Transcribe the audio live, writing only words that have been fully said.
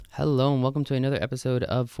Hello and welcome to another episode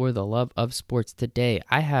of For the Love of Sports. Today,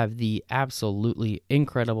 I have the absolutely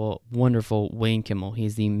incredible, wonderful Wayne Kimmel.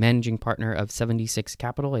 He's the managing partner of 76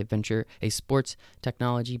 Capital, a sports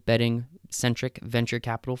technology betting centric venture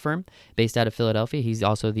capital firm based out of Philadelphia. He's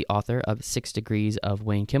also the author of 6 Degrees of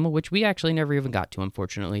Wayne Kimmel, which we actually never even got to,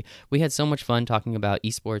 unfortunately. We had so much fun talking about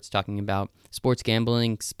esports, talking about sports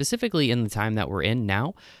gambling, specifically in the time that we're in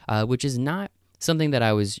now, which is not something that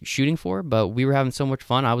I was shooting for, but we were having so much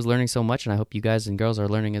fun. I was learning so much, and I hope you guys and girls are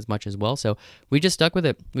learning as much as well. So we just stuck with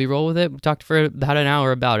it. We roll with it. We talked for about an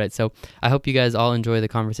hour about it. So I hope you guys all enjoy the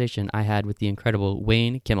conversation I had with the incredible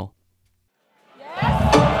Wayne Kimmel.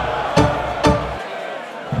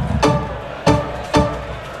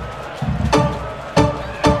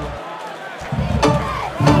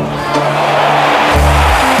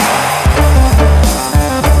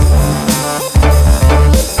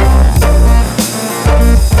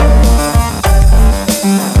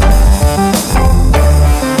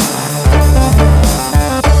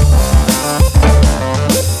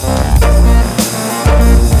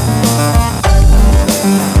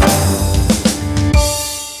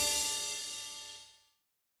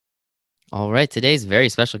 All right, today's very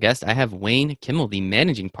special guest, I have Wayne Kimmel, the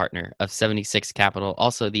managing partner of 76 Capital,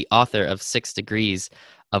 also the author of 6 Degrees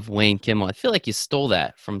of Wayne Kimmel. I feel like you stole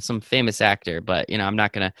that from some famous actor, but I'm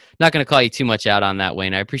not gonna call you too much out on that,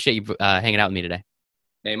 Wayne. I appreciate you hanging out with me today.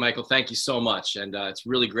 Hey, Michael, thank you so much. And it's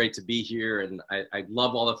really great to be here. And I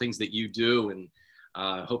love all the things that you do, and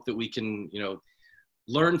hope that we can,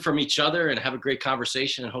 learn from each other and have a great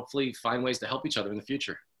conversation and hopefully find ways to help each other in the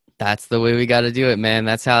future. That's the way we got to do it, man.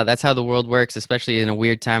 That's how the world works, especially in a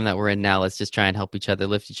weird time that we're in now. Let's just try and help each other,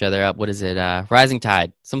 lift each other up. What is it? Rising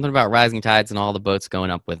tide. Something about rising tides and all the boats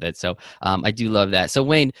going up with it. So I do love that. So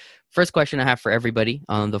Wayne, first question I have for everybody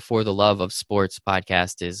on the For the Love of Sports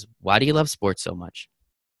podcast is, why do you love sports so much?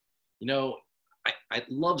 You know, I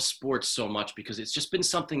love sports so much because it's just been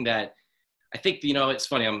something that I think, it's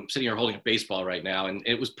funny. I'm sitting here holding a baseball right now, and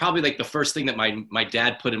it was probably like the first thing that my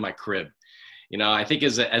dad put in my crib. I think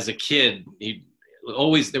as a kid,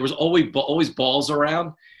 there was always balls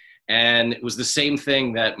around, and it was the same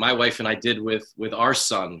thing that my wife and I did with our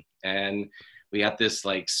son. And we got this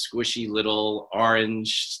like squishy little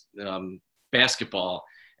orange basketball,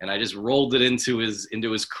 and I just rolled it into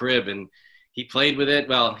his crib, and he played with it.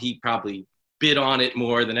 Well, he probably bid on it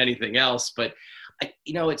more than anything else, but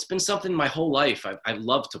it's been something my whole life. I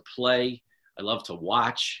love to play. I love to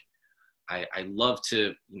watch. I love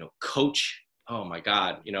to, coach. Oh my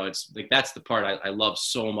God. It's like, that's the part I love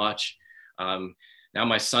so much. Now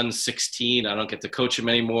my son's 16. I don't get to coach him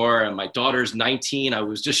anymore. And my daughter's 19. I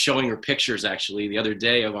was just showing her pictures actually the other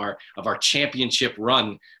day of our championship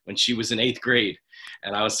run when she was in 8th grade.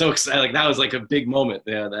 And I was so excited. Like, that was like a big moment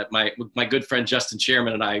there that my good friend Justin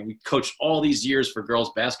Chairman and we coached all these years for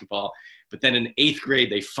girls basketball. But then in 8th grade,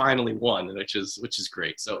 they finally won, which is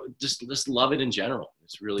great. So just love it in general.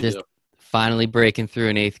 It's really Just good. finally breaking through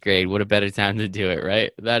in 8th grade. What a better time to do it, right?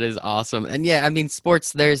 That is awesome. And yeah, I mean,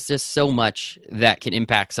 sports, there's just so much that can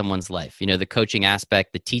impact someone's life. The coaching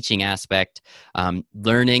aspect, the teaching aspect,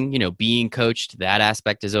 learning, being coached, that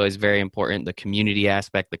aspect is always very important. The community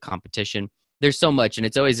aspect, the competition. There's so much, and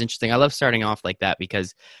it's always interesting. I love starting off like that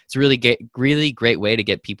because it's a really great way to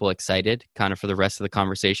get people excited, kind of for the rest of the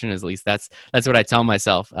conversation. At least that's what I tell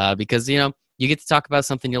myself, because you get to talk about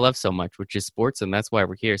something you love so much, which is sports, and that's why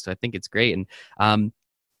we're here. So I think it's great. And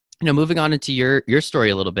moving on into your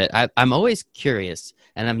story a little bit, I'm always curious,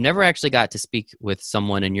 and I've never actually got to speak with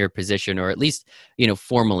someone in your position, or at least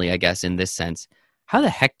formally, I guess, in this sense. How the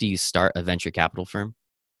heck do you start a venture capital firm?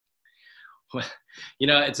 Well,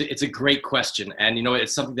 it's a great question. And,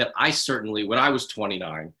 it's something that I certainly, when I was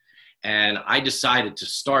 29 and I decided to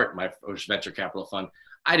start my first venture capital fund,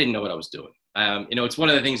 I didn't know what I was doing. It's one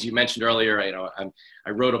of the things you mentioned earlier. I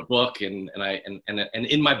wrote a book, and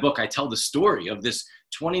in my book, I tell the story of this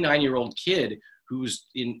 29-year-old kid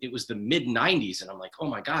it was the mid 90s. And I'm like, oh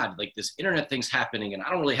my God, like this internet thing's happening, and I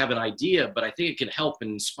don't really have an idea, but I think it can help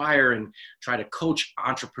and inspire and try to coach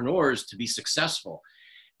entrepreneurs to be successful.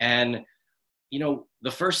 And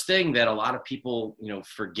the first thing that a lot of people,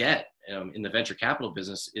 forget in the venture capital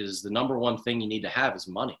business is the number one thing you need to have is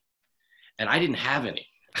money. And I didn't have any.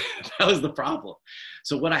 That was the problem.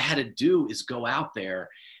 So what I had to do is go out there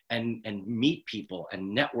and meet people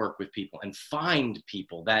and network with people and find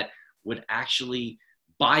people that would actually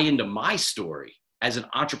buy into my story as an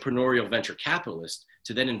entrepreneurial venture capitalist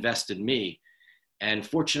to then invest in me. And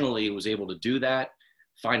fortunately, I was able to do that,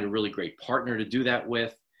 find a really great partner to do that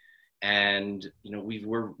with. And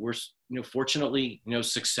we're fortunately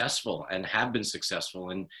successful and have been successful,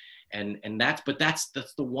 That's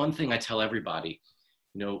the one thing I tell everybody.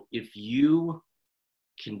 If you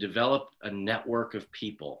can develop a network of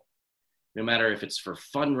people, no matter if it's for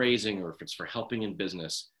fundraising or if it's for helping in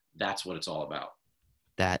business, that's what it's all about.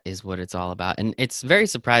 That is what it's all about. And it's very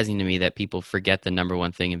surprising to me that people forget the number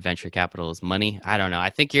one thing in venture capital is money. I don't know. I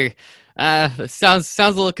think you're sounds a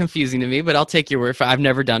little confusing to me, but I'll take your word for it. I've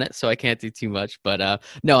never done it, so I can't do too much. But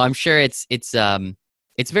no, I'm sure it's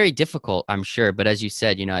very difficult, I'm sure. But as you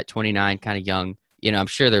said, at 29, kind of young, I'm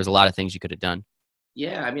sure there's a lot of things you could have done.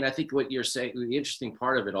 Yeah, I mean, I think what you're saying, the interesting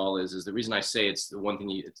part of it all is the reason I say it's the one thing,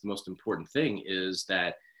 it's the most important thing is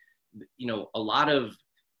that, a lot of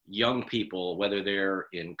young people, whether they're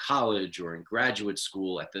in college or in graduate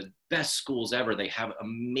school at the best schools ever, they have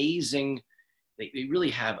they really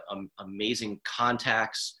have amazing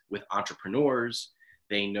contacts with entrepreneurs.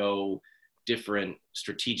 They know different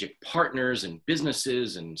strategic partners and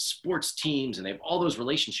businesses and sports teams, and they have all those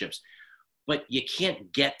relationships. But you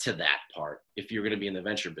can't get to that part if you're going to be in the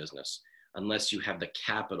venture business unless you have the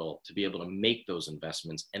capital to be able to make those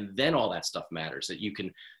investments. And then all that stuff matters, that you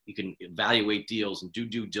can evaluate deals and do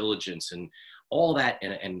due diligence and all that,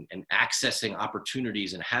 and accessing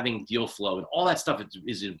opportunities and having deal flow and all that stuff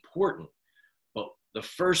is important. But the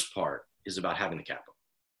first part is about having the capital.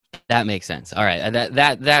 That makes sense. All right.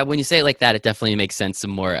 That when you say it like that, it definitely makes sense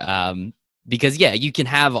some more. Because yeah, you can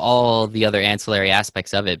have all the other ancillary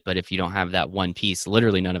aspects of it, but if you don't have that one piece,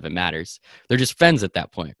 literally none of it matters. They're just friends at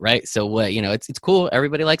that point, right? So what, it's cool.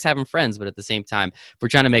 Everybody likes having friends, but at the same time, if we're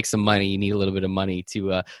trying to make some money, you need a little bit of money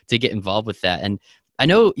to get involved with that. And I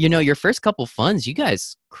know, your first couple funds, you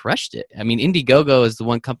guys crushed it. I mean, Indiegogo is the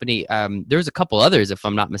one company. There's a couple others, if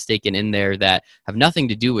I'm not mistaken, in there that have nothing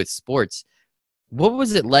to do with sports. What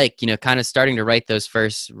was it like, kind of starting to write those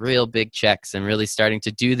first real big checks and really starting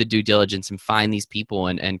to do the due diligence and find these people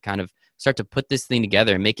and kind of start to put this thing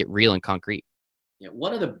together and make it real and concrete? Yeah,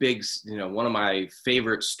 one of my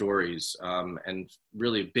favorite stories and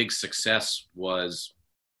really a big success was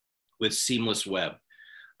with Seamless Web.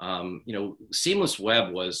 Seamless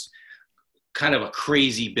Web was kind of a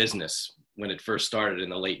crazy business when it first started in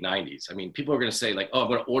the late 90s. I mean, people are going to say like, oh, I'm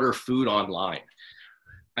going to order food online.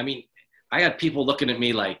 I mean, I had people looking at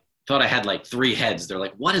me like, thought I had like 3 heads. They're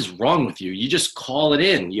like, what is wrong with you? You just call it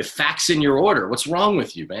in. You fax in your order. What's wrong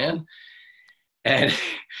with you, man? And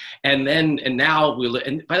now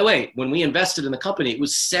and by the way, when we invested in the company, it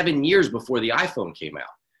was 7 years before the iPhone came out.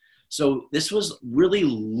 So this was really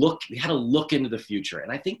we had to look into the future.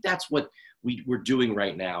 And I think that's what we're doing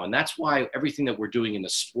right now. And that's why everything that we're doing in the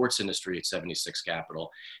sports industry at 76 Capital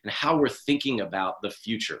and how we're thinking about the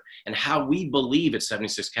future and how we believe at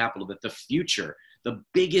 76 Capital that the future, the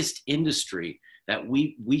biggest industry that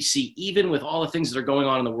we see, even with all the things that are going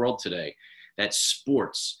on in the world today, that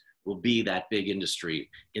sports will be that big industry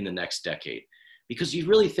in the next decade. Because you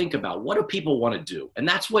really think about what do people want to do? And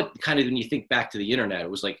that's what kind of, when you think back to the internet, it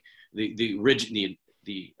was like the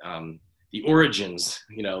origins,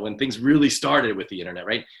 when things really started with the internet,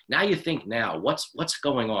 right? Now you think what's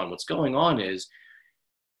going on? What's going on is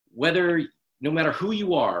no matter who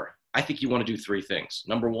you are, I think you want to do 3 things.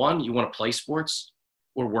 Number 1, you want to play sports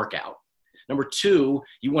or work out. Number 2,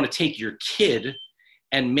 you want to take your kid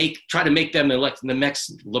and try to make them the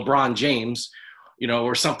next LeBron James,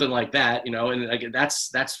 or something like that, and like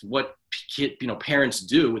that's what parents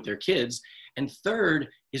do with their kids. And third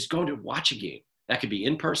is going to watch a game. That could be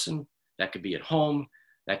in person. That could be at home.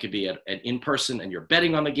 That could be in person, and you're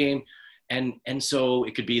betting on the game. And so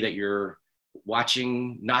it could be that you're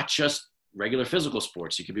watching not just regular physical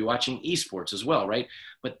sports. You could be watching esports as well, right?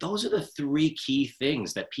 But those are the 3 key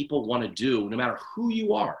things that people want to do no matter who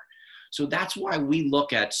you are. So that's why we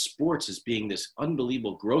look at sports as being this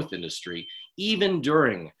unbelievable growth industry, even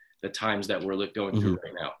during the times that we're going through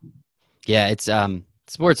right now. Yeah, it's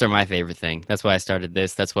sports are my favorite thing. That's why I started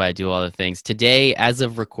this. That's why I do all the things. Today, as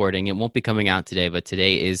of recording, it won't be coming out today, but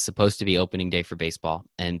today is supposed to be opening day for baseball,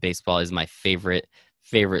 and baseball is my favorite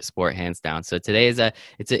sport, hands down. So today is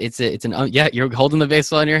you're holding the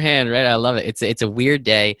baseball in your hand, right? I love it. It's a weird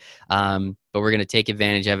day, but we're gonna take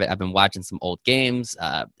advantage of it. I've been watching some old games,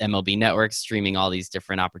 MLB Network streaming all these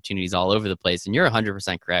different opportunities all over the place, and you're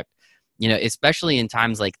 100% correct. Especially in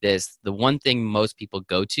times like this, the one thing most people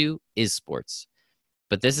go to is sports.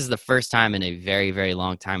 But this is the first time in a very, very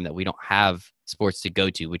long time that we don't have sports to go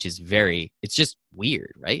to, which is it's just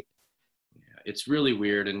weird, right? It's really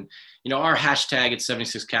weird. And, our hashtag at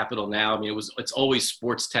 76 Capital now, I mean, it's always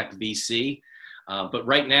Sports Tech VC. But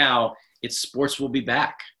right now it's sports will be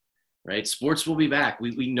back. right? Sports will be back.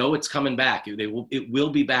 We know it's coming back. It will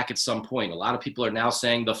be back at some point. A lot of people are now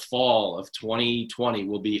saying the fall of 2020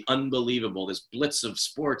 will be unbelievable. This blitz of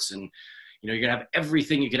sports, and you're gonna have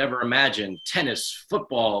everything you could ever imagine: tennis,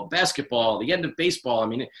 football, basketball, the end of baseball. I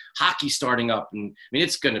mean, hockey starting up, and I mean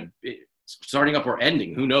it's starting up or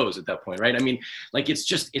ending. Who knows at that point, right? I mean, like it's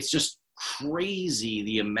just crazy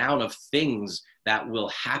the amount of things that will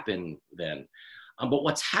happen then. But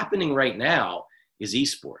what's happening right now is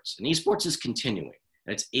esports, and esports is continuing,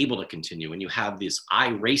 and it's able to continue. And you have this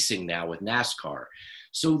iRacing now with NASCAR.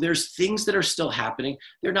 So there's things that are still happening.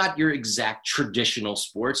 They're not your exact traditional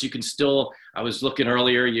sports. You can still, I was looking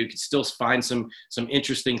earlier, you can still find some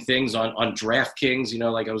interesting things on DraftKings.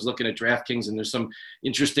 Like I was looking at DraftKings, and there's some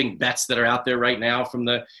interesting bets that are out there right now from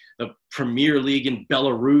the Premier League in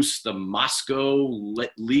Belarus, the Moscow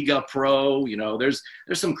Liga Pro. There's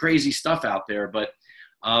some crazy stuff out there, but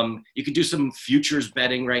you can do some futures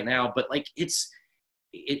betting right now. But like it's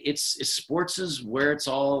sports is where it's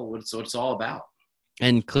all about.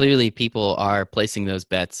 And clearly people are placing those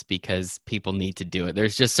bets because people need to do it.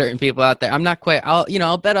 There's just certain people out there. I'm not quite,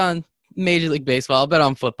 I'll bet on Major League Baseball. I'll bet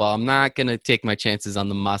on football. I'm not going to take my chances on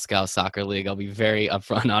the Moscow Soccer League. I'll be very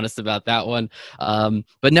upfront honest about that one.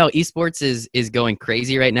 But no, esports is going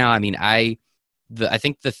crazy right now. I mean, I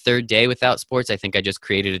think the third day without sports, I think I just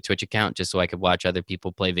created a Twitch account just so I could watch other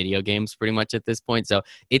people play video games pretty much at this point. So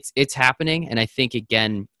it's happening. And I think,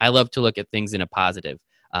 again, I love to look at things in a positive.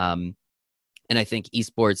 And I think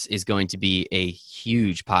esports is going to be a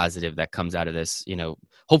huge positive that comes out of this,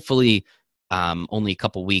 hopefully only a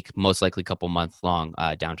couple week, most likely couple month long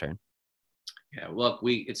downturn. Yeah, look,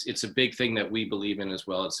 it's a big thing that we believe in as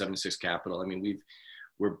well at 76 Capital. I mean,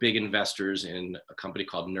 we're big investors in a company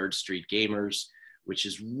called Nerd Street Gamers, which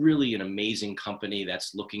is really an amazing company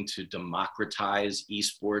that's looking to democratize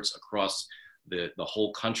esports across the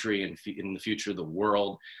whole country and in the future, the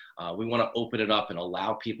world. We want to open it up and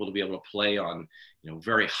allow people to be able to play on,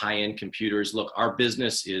 very high-end computers. Look, our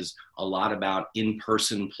business is a lot about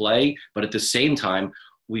in-person play, but at the same time,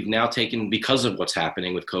 we've now taken, because of what's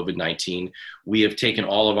happening with COVID-19, we have taken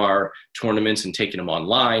all of our tournaments and taken them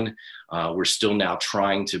online. We're still now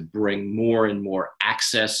trying to bring more and more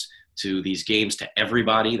access to these games to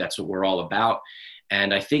everybody. That's what we're all about.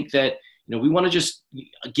 And I think that, we want to just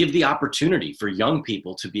give the opportunity for young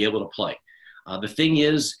people to be able to play. The thing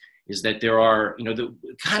is that there are, the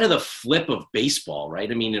kind of the flip of baseball, right?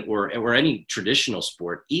 I mean, or any traditional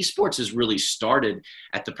sport. Esports has really started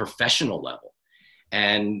at the professional level.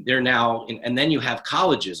 And they're now, and then you have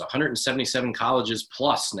colleges, 177 colleges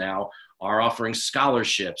plus now are offering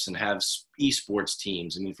scholarships and have esports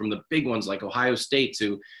teams. I mean, from the big ones like Ohio State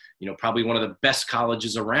to, probably one of the best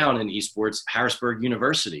colleges around in esports, Harrisburg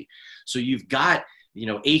University. So you've got,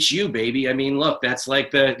 HU, baby. I mean, look, that's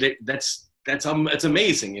like it's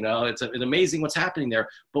amazing. It's amazing what's happening there.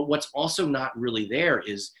 But what's also not really there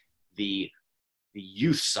is the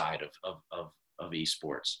youth side of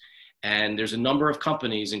esports. And there's a number of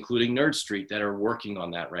companies, including Nerd Street, that are working on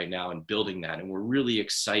that right now and building that. And we're really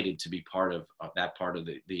excited to be part of that part of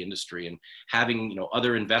the industry, and having,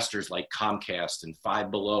 other investors like Comcast and Five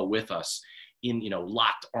Below with us in,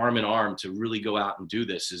 locked arm in arm to really go out and do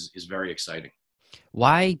this is very exciting.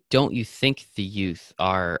 Why don't you think the youth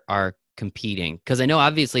are competing? Because I know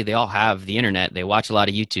obviously they all have the internet. They watch a lot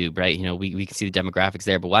of YouTube, right? We can see the demographics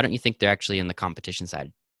there, but why don't you think they're actually in the competition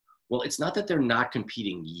side? Well, it's not that they're not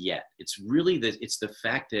competing yet. It's really it's the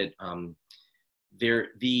fact that they're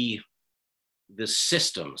the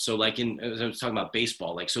system. So like as I was talking about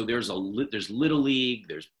baseball, like, so there's Little League,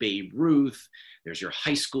 there's Babe Ruth, there's your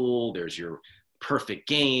high school, there's your perfect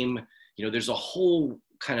game. There's a whole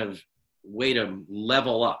kind of way to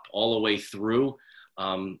level up all the way through,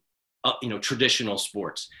 traditional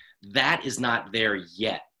sports. That is not there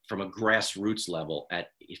yet from a grassroots level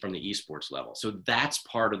from the esports level. So that's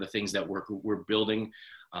part of the things that we're building.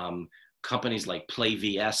 Companies like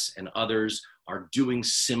PlayVS and others are doing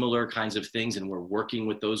similar kinds of things, and we're working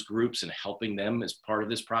with those groups and helping them as part of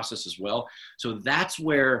this process as well. So that's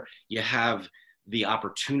where you have the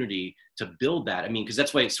opportunity to build that. I mean, because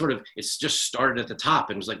that's why it's just started at the top,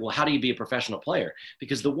 and it was like, well, how do you be a professional player?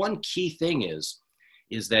 Because the one key thing is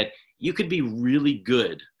that you could be really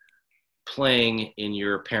good playing in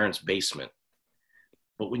your parents' basement,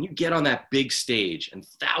 but when you get on that big stage and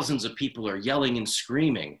thousands of people are yelling and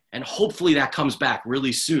screaming, and hopefully that comes back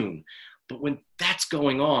really soon, but when that's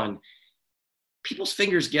going on, people's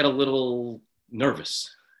fingers get a little nervous.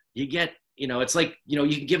 You get, it's like, you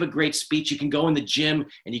can give a great speech, you can go in the gym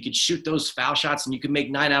and you can shoot those foul shots and you can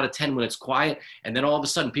make 9 out of 10 when it's quiet. And then all of a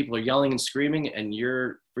sudden people are yelling and screaming and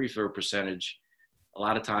your free throw percentage a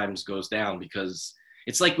lot of times goes down, because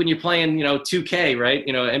it's like when you're playing, 2K, right?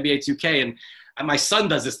 NBA 2K, and my son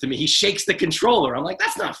does this to me. He shakes the controller. I'm like,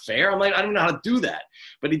 that's not fair. I'm like, I don't know how to do that,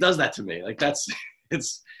 but he does that to me. Like that's,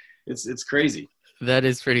 it's crazy. That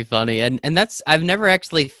is pretty funny. And that's, I've never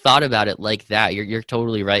actually thought about it like that. You're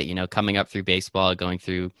totally right. Coming up through baseball, going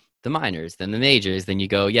through the minors, then the majors, then you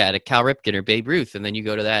go, to Cal Ripken or Babe Ruth, and then you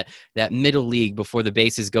go to that middle league before the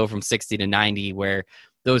bases go from 60 to 90, where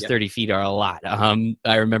those 30 feet are a lot.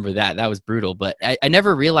 I remember that was brutal, but I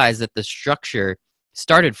never realized that the structure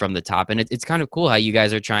started from the top, and it's kind of cool how you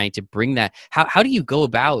guys are trying to bring that. How do you go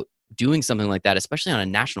about doing something like that, especially on a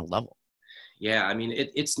national level? Yeah, I mean,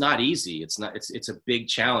 it's not easy. It's a big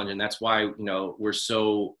challenge. And that's why, we're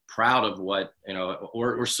so proud of what,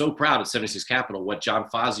 we're so proud at 76 Capital, what John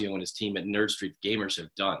Fazio and his team at Nerd Street Gamers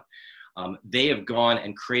have done. They have gone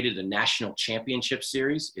and created a national championship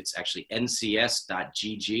series. It's actually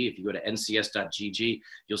ncs.gg. If you go to ncs.gg,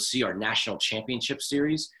 you'll see our national championship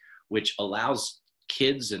series, which allows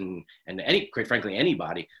kids and quite frankly,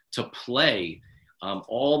 anybody to play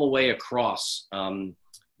all the way across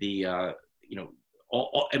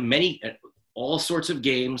all sorts of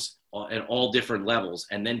games at all different levels,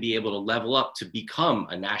 and then be able to level up to become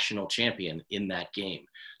a national champion in that game.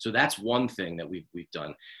 So that's one thing that we've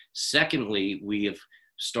done. Secondly, we have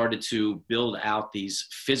started to build out these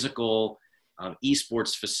physical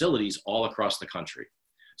esports facilities all across the country.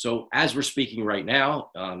 So as we're speaking right now,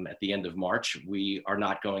 at the end of March, we are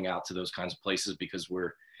not going out to those kinds of places because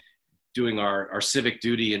we're doing our civic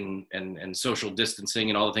duty and social distancing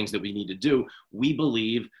and all the things that we need to do. We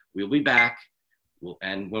believe we'll be back.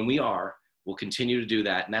 And when we are, we'll continue to do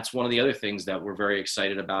that. And that's one of the other things that we're very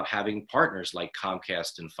excited about, having partners like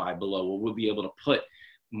Comcast and Five Below, where we'll be able to put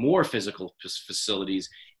more physical facilities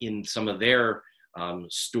in some of their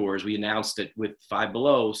stores. We announced it with Five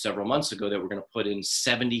Below several months ago that we're going to put in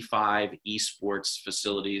 75 esports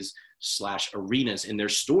facilities / arenas in their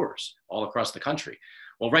stores all across the country.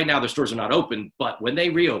 Well, right now, their stores are not open, but when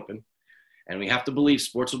they reopen, and we have to believe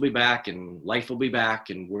sports will be back and life will be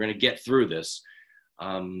back, and we're going to get through this,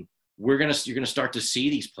 you're going to start to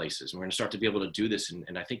see these places, and we're going to start to be able to do this.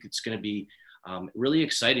 And I think it's going to be really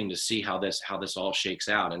exciting to see how this all shakes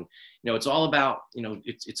out. And, it's all about,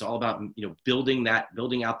 it's all about, building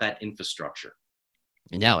out that infrastructure.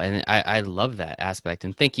 No, and I love that aspect.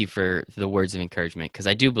 And thank you for the words of encouragement, because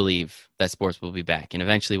I do believe that sports will be back, and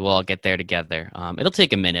eventually we'll all get there together. It'll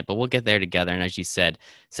take a minute, but we'll get there together. And as you said,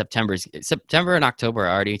 September and October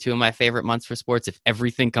are already two of my favorite months for sports. If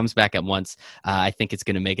everything comes back at once, I think it's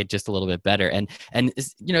going to make it just a little bit better. And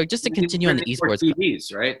just to continue on the esports.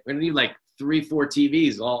 TVs, right? We're going to need like 3-4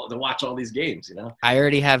 TVs to watch all these games, I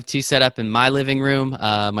already have 2 set up in my living room.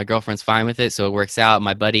 My girlfriend's fine with it, so it works out.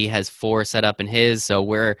 My buddy has 4 set up in his, so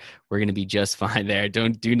we're going to be just fine there.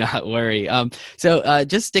 Do not worry. So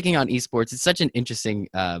just sticking on esports, it's such an interesting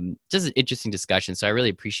discussion. So I really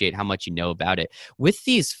appreciate how much you know about it. With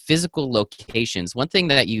these physical locations, one thing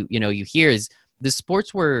that you hear is the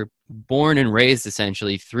sports were born and raised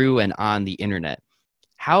essentially through and on the internet.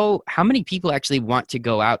 How many people actually want to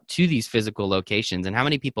go out to these physical locations, and how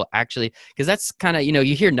many people actually, because that's kind of,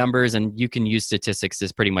 you hear numbers and you can use statistics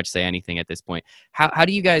to pretty much say anything at this point. How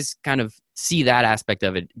do you guys kind of see that aspect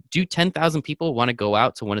of it? Do 10,000 people want to go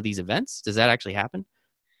out to one of these events? Does that actually happen?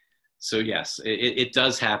 So yes, it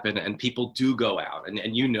does happen, and people do go out, and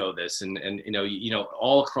this, and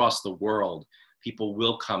all across the world, people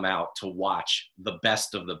will come out to watch the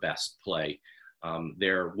best of the best play.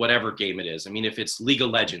 Their whatever game it is. I mean, if it's League of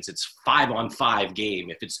Legends, it's 5-on-5 game.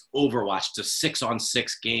 If it's Overwatch, it's a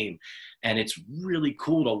 6-on-6 game. And it's really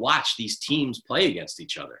cool to watch these teams play against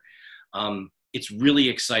each other. It's really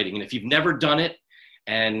exciting. And if you've never done it,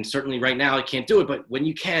 and certainly right now I can't do it, but when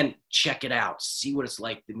you can, check it out, see what it's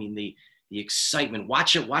like. I mean, the excitement,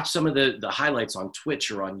 watch some of the highlights on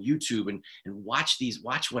Twitch or on YouTube, and watch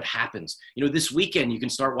what happens. This weekend you can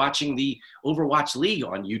start watching the Overwatch League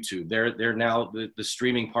on YouTube. They're now the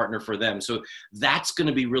streaming partner for them. So that's going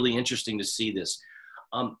to be really interesting to see this.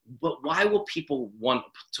 But why will people want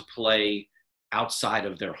to play outside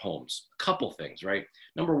of their homes? A couple things, right?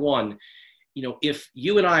 Number one, if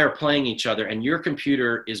you and I are playing each other and your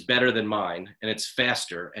computer is better than mine and it's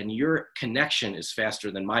faster, and your connection is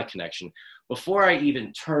faster than my connection, before I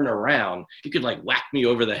even turn around, you could like whack me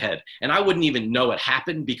over the head and I wouldn't even know it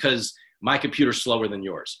happened because my computer's slower than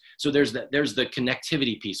yours. So there's the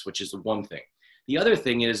connectivity piece, which is the one thing. The other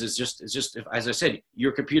thing is just if, as I said,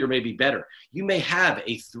 your computer may be better. You may have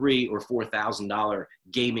a $3,000 or $4,000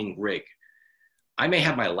 gaming rig. I may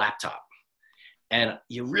have my laptop. And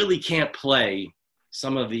you really can't play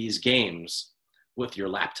some of these games with your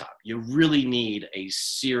laptop. You really need a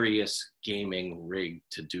serious gaming rig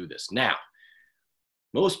to do this. Now,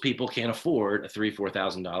 most people can't afford a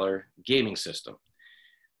 $3,000-$4,000 gaming system.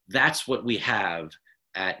 That's what we have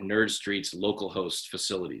at Nerd Street's local host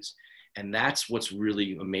facilities. And that's what's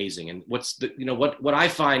really amazing. And what's the, what I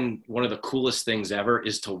find one of the coolest things ever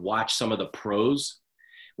is to watch some of the pros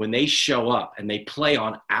when they show up and they play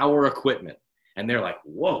on our equipment and they're like,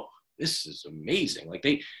 whoa, this is amazing. Like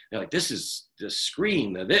they're like, this is the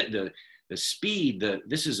screen, the speed,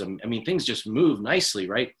 things just move nicely.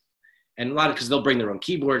 Right. And a lot of, cause they'll bring their own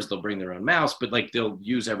keyboards, they'll bring their own mouse, but like they'll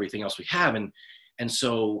use everything else we have. And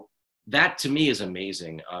so that to me is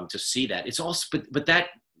amazing to see that. It's also, but that,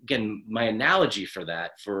 again, my analogy for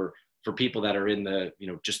that, for people that are in the,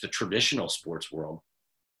 just the traditional sports world,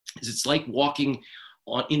 is it's like walking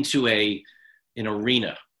into an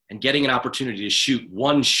arena and getting an opportunity to shoot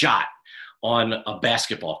one shot on a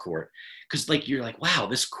basketball court. Because you're like, wow,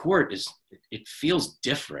 this court it feels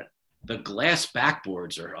different. The glass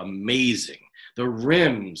backboards are amazing. The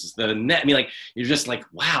rims, the net. You're just like,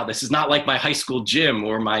 wow, this is not like my high school gym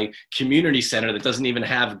or my community center that doesn't even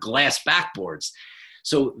have glass backboards.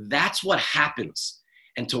 So that's what happens.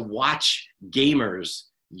 And to watch gamers,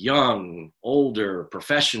 young, older,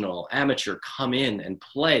 professional, amateur, come in and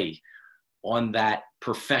play on that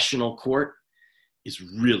professional court is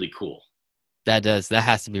really cool. That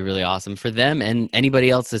has to be really awesome for them and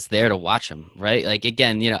anybody else that's there to watch them, right? Like,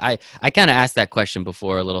 again, I kind of asked that question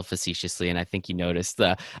before a little facetiously, and I think you noticed.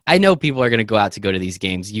 I know people are going to go out to go to these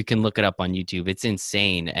games. You can look it up on YouTube. It's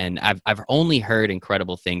insane, and I've only heard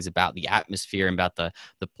incredible things about the atmosphere and about the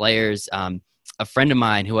players. A friend of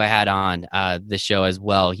mine who I had on the show as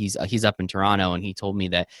well, he's up in Toronto, and he told me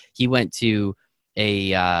that he went to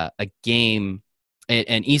a game,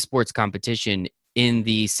 an esports competition in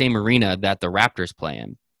the same arena that the Raptors play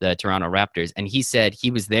in, the Toronto Raptors. And he said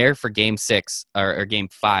he was there for game 6 or game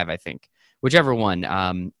 5, I think, whichever one,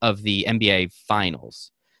 of the NBA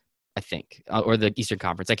finals, I think, or the Eastern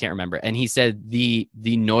Conference. I can't remember. And he said the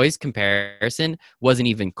noise comparison wasn't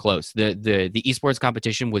even close. The esports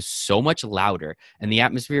competition was so much louder and the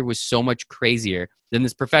atmosphere was so much crazier than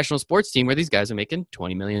this professional sports team where these guys are making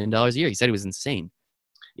 $20 million a year. He said it was insane.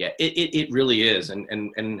 Yeah, it really is.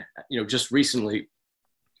 And just recently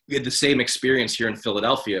we had the same experience here in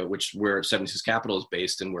Philadelphia, where 76 Capital is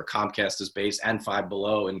based and where Comcast is based, and Five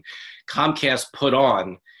Below. And Comcast put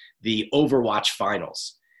on the Overwatch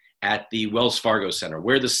finals at the Wells Fargo Center,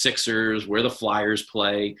 where the Sixers, where the Flyers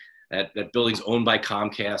play. That building's owned by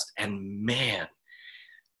Comcast. And man,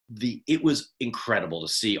 it was incredible to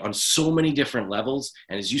see on so many different levels.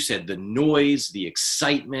 And as you said, the noise, the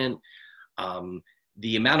excitement,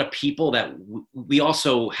 the amount of people that we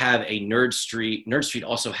also have a Nerd Street. Nerd Street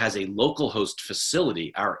also has a local host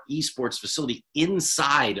facility, our esports facility,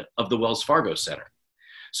 inside of the Wells Fargo Center.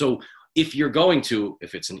 So if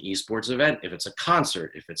it's an esports event, if it's a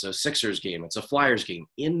concert, if it's a Sixers game, it's a Flyers game,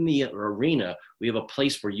 in the arena, we have a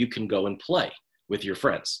place where you can go and play with your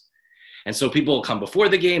friends. And so people will come before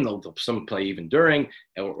the game, some play even during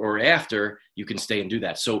or after, you can stay and do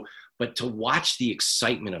that. But to watch the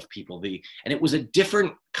excitement of people, and it was a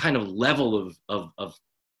different kind of level of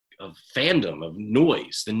fandom, of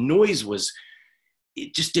noise. The noise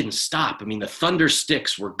it just didn't stop. I mean, the thunder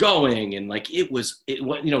sticks were going, and like in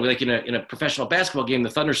a professional basketball game, the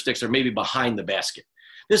thunder sticks are maybe behind the basket.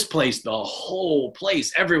 This place, the whole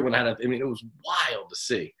place, everyone it was wild to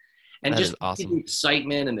see. And that just awesome. The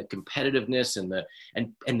excitement and the competitiveness and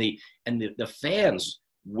the fans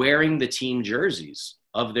wearing the team jerseys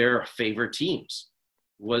of their favorite teams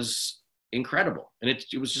was incredible. And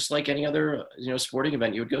it was just like any other, sporting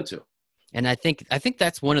event you would go to. And I think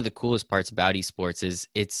that's one of the coolest parts about esports is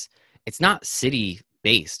it's not city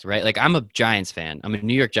based, right? Like, I'm a Giants fan. I'm a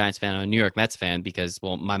New York Giants fan. I'm a New York Mets fan because,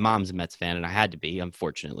 well, my mom's a Mets fan and I had to be,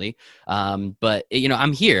 unfortunately. But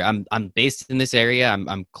I'm here. I'm based in this area.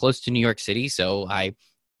 I'm close to New York City, so I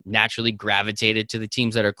naturally gravitated to the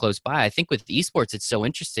teams that are close by. I think with esports, it's so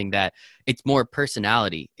interesting that it's more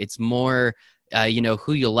personality. It's more,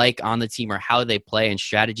 who you like on the team or how they play and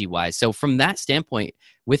strategy wise. So from that standpoint,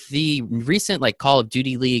 with the recent like Call of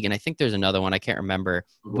Duty League, and I think there's another one I can't remember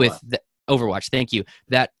with the Overwatch. Thank you.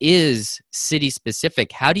 That is city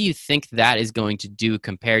specific. How do you think that is going to do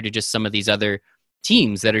compared to just some of these other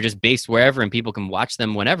teams that are just based wherever and people can watch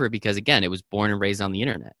them whenever? Because again, it was born and raised on the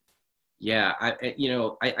internet. Yeah,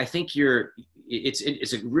 I think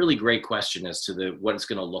it's a really great question as to what it's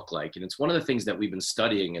going to look like. And it's one of the things that we've been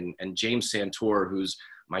studying. And James Santor, who's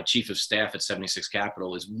my chief of staff at 76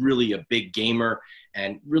 Capital, is really a big gamer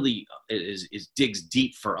and really digs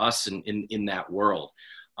deep for us in that world.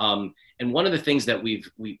 And And one of the things that we've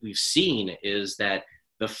seen is that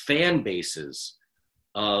the fan bases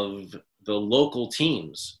of the local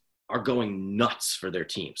teams are going nuts for their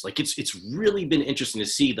teams. Like it's really been interesting to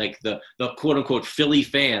see like the quote unquote Philly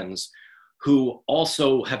fans who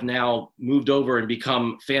also have now moved over and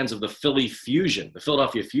become fans of the Philadelphia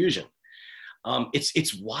Fusion.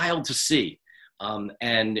 It's wild to see.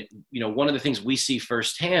 And, one of the things we see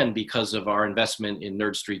firsthand because of our investment in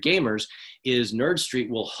Nerd Street Gamers is Nerd Street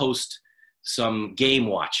will host some game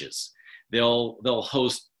watches. They'll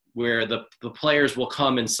host where the players will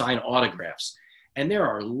come and sign autographs. And there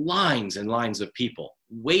are lines and lines of people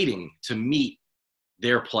waiting to meet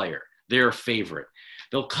their player, their favorite.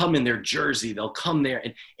 They'll come in their jersey, they'll come there.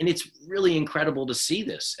 And it's really incredible to see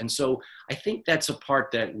this. And so I think that's a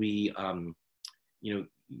part that we,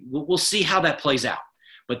 we'll see how that plays out.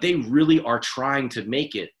 But they really are trying to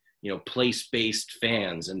make it, place-based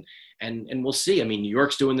fans. And we'll see. I mean, New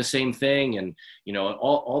York's doing the same thing. And,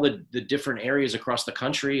 all the different areas across the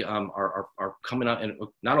country are coming out. And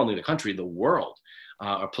not only the country, the world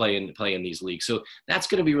are playing these leagues. So that's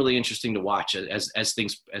going to be really interesting to watch as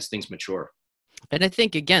things mature. And I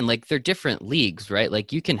think, again, like they're different leagues, right?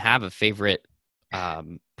 Like you can have a favorite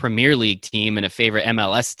Premier League team and a favorite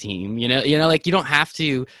MLS team, like you don't have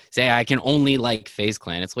to say I can only like FaZe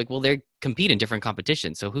Clan. It's like, well, they compete in different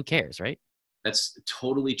competitions. So who cares, right? That's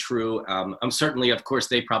totally true. I'm certainly, of course,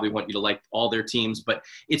 they probably want you to like all their teams, but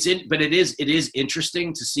it is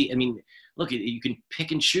interesting to see. I mean, look, you can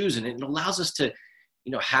pick and choose, and it allows us to,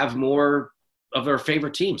 have more of our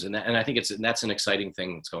favorite teams, and I think that's an exciting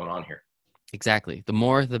thing that's going on here. Exactly. The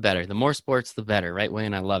more, the better. The more sports, the better, right,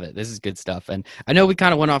 Wayne? I love it. This is good stuff. And I know we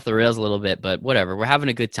kind of went off the rails a little bit, but whatever. We're having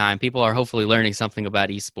a good time. People are hopefully learning something about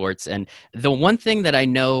esports. And the one thing that I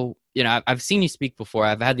know, I've seen you speak before.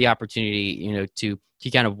 I've had the opportunity, to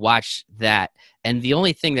kind of watch that. And the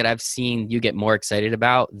only thing that I've seen you get more excited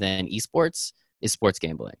about than esports is sports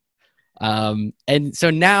gambling. And so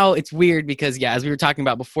now it's weird because, as we were talking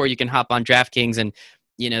about before, you can hop on DraftKings and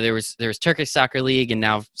there was Turkish Soccer League, and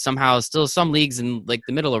now somehow still some leagues in like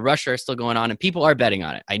the middle of Russia are still going on, and people are betting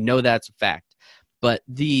on it. I know that's a fact, but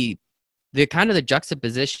the kind of the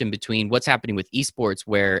juxtaposition between what's happening with esports,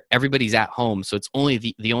 where everybody's at home, so it's only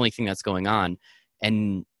the only thing that's going on,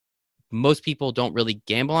 and most people don't really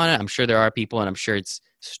gamble on it. I'm sure there are people, and I'm sure it's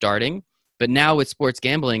starting, but now with sports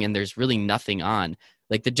gambling, and there's really nothing on.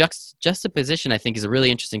 Like the juxtaposition, I think, is a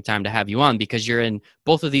really interesting time to have you on because you're in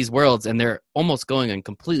both of these worlds and they're almost going in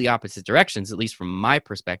completely opposite directions, at least from my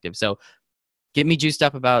perspective. So get me juiced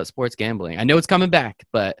up about sports gambling. I know it's coming back,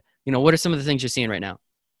 but, what are some of the things you're seeing right now?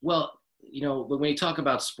 Well, when you talk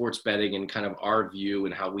about sports betting and kind of our view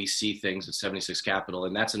and how we see things at 76 Capital,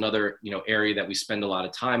 and that's another, area that we spend a lot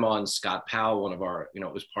of time on. Scott Powell, one of our,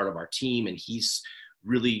 was part of our team, and he's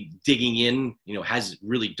really digging in, has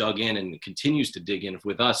really dug in and continues to dig in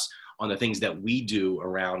with us on the things that we do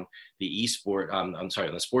around the on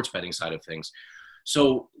the sports betting side of things.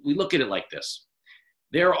 So we look at it like this.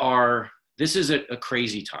 This is a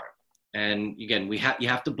crazy time. And again, you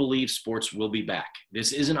have to believe sports will be back.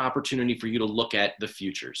 This is an opportunity for you to look at the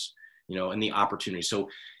futures, and the opportunity. So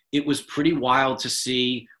it was pretty wild to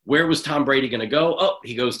see where was Tom Brady going to go. Oh,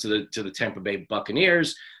 he goes to the Tampa Bay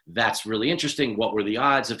Buccaneers. That's really interesting. What were the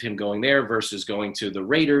odds of him going there versus going to the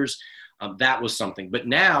Raiders? That was something. But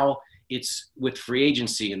now it's with free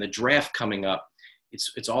agency and the draft coming up.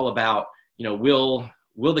 It's all about, will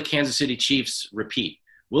the Kansas City Chiefs repeat?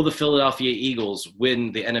 Will the Philadelphia Eagles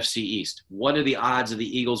win the NFC East? What are the odds of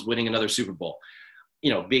the Eagles winning another Super Bowl?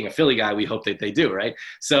 Being a Philly guy, we hope that they do, right?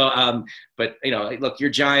 So, but look, your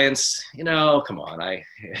Giants, come on,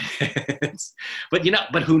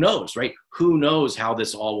 but who knows, right? Who knows how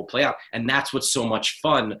this all will play out? And that's what's so much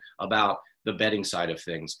fun about the betting side of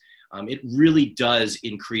things. It really does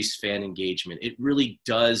increase fan engagement. It really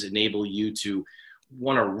does enable you to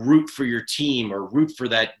want to root for your team or root for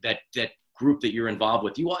that group that you're involved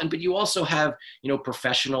with. But you also have,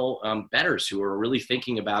 professional bettors who are really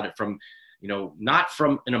thinking about it from, not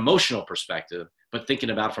from an emotional perspective, but thinking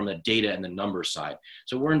about from the data and the numbers side.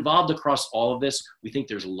 So we're involved across all of this. We think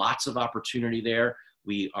there's lots of opportunity there.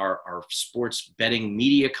 Our sports betting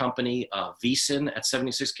media company, VSiN at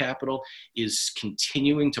 76 Capital, is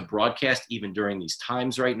continuing to broadcast even during these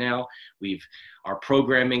times right now. Our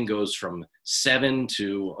programming goes from 7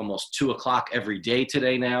 to almost 2 o'clock every day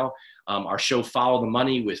today now. Our show Follow the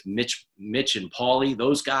Money with Mitch and Paulie,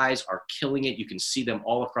 those guys are killing it. You can see them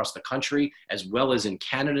all across the country as well as in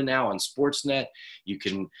Canada now on Sportsnet. You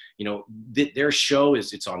can, their show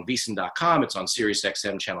it's on vsin.com. It's on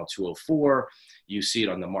SiriusXM channel 204. You see it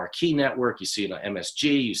on the Marquee Network. You see it on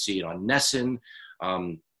MSG. You see it on Nesson.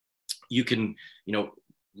 You can,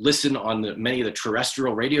 listen on many of the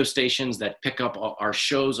terrestrial radio stations that pick up our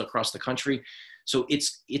shows across the country. So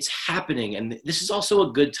it's happening. And this is also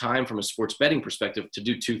a good time from a sports betting perspective to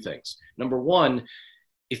do two things. Number one,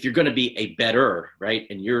 if you're going to be a bettor, right,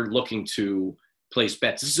 and you're looking to place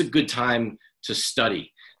bets, this is a good time to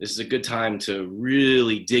study. This is a good time to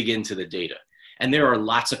really dig into the data. And there are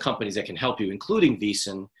lots of companies that can help you, including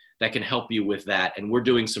VSiN, that can help you with that. And we're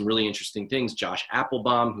doing some really interesting things. Josh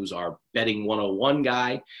Applebaum, who's our betting 101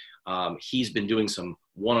 guy, he's been doing some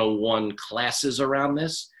 101 classes around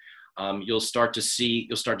this. You'll start to see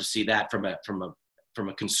that from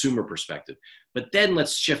a consumer perspective. But then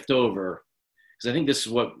let's shift over, because I think this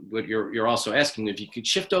is what you're also asking. If you could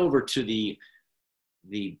shift over to the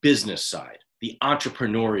business side, the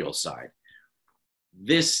entrepreneurial side,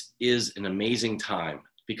 this is an amazing time,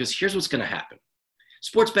 because here's what's going to happen.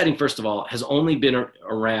 Sports betting, first of all, has only been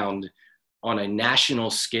around on a national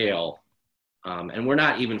scale, and we're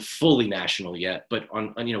not even fully national yet, but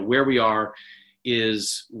on where we are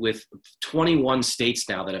is with 21 states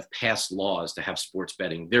now that have passed laws to have sports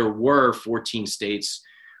betting. There were 14 states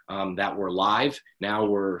that were live. Now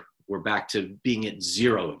we're back to being at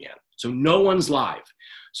zero again. So no one's live.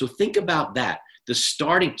 So think about that.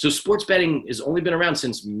 So sports betting has only been around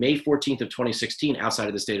since May 14th of 2016 outside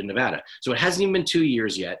of the state of Nevada. So it hasn't even been 2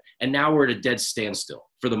 years yet. And now we're at a dead standstill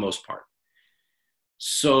for the most part.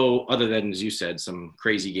 So other than, as you said, some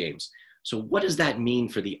crazy games. So what does that mean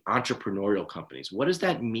for the entrepreneurial companies? What does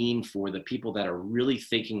that mean for the people that are really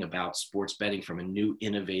thinking about sports betting from a new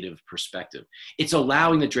innovative perspective? It's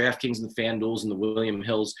allowing the DraftKings and the FanDuels and the William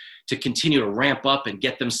Hills to continue to ramp up and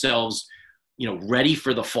get themselves, ready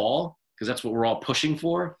for the fall, because that's what we're all pushing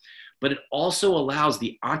for. But it also allows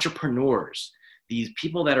the entrepreneurs, these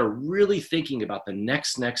people that are really thinking about the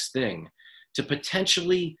next thing, to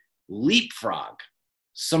potentially leapfrog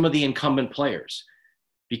some of the incumbent players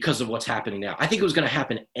because of what's happening now. I think it was going to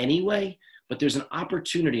happen anyway, but there's an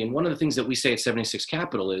opportunity. And one of the things that we say at 76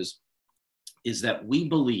 Capital is that we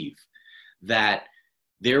believe that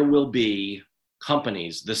there will be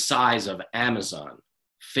companies the size of Amazon,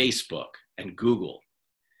 Facebook, and Google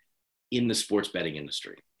in the sports betting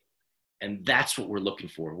industry. And that's what we're looking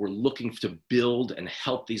for. We're looking to build and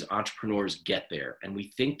help these entrepreneurs get there. And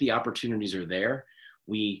we think the opportunities are there.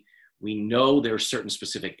 We know there are certain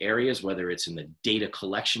specific areas, whether it's in the data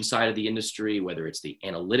collection side of the industry, whether it's the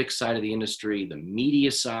analytics side of the industry, the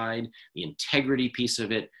media side, the integrity piece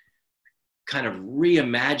of it, kind of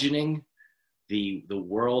reimagining the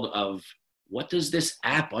world of what does this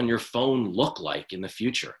app on your phone look like in the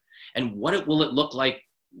future? And what will it look like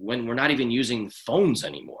when we're not even using phones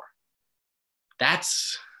anymore?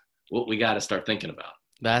 That's what we got to start thinking about.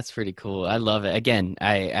 That's pretty cool. I love it. Again,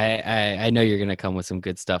 I know you're going to come with some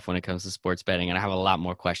good stuff when it comes to sports betting, and I have a lot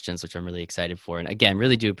more questions, which I'm really excited for. And again,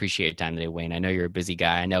 really do appreciate your time today, Wayne. I know you're a busy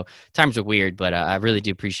guy. I know times are weird, but I really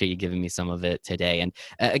do appreciate you giving me some of it today. And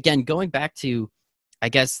again, going back to, I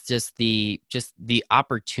guess, just the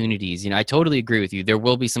opportunities, I totally agree with you. There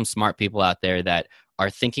will be some smart people out there that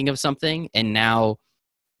are thinking of something, and now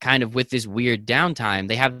kind of with this weird downtime,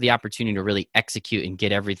 they have the opportunity to really execute and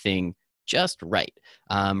get everything just right,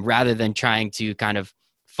 rather than trying to kind of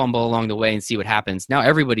fumble along the way and see what happens. Now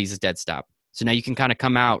everybody's a dead stop. So now you can kind of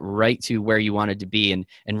come out right to where you wanted to be. And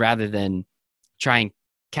rather than try and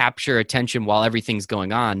capture attention while everything's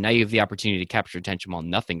going on, now you have the opportunity to capture attention while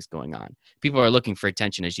nothing's going on. People are looking for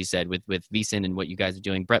attention, as you said, with VSiN and what you guys are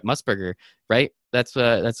doing. Brett Musburger, right? That's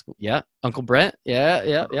yeah. Uncle Brett.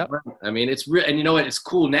 Yeah. I mean, it's real. And you know what? It's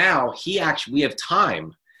cool now. We have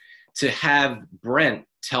time to have Brent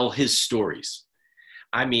tell his stories.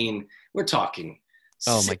 I mean, we're talking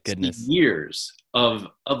my goodness, years of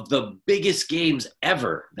the biggest games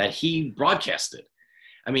ever that he broadcasted.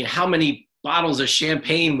 I mean, how many bottles of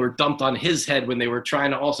champagne were dumped on his head when they were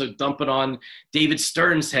trying to also dump it on David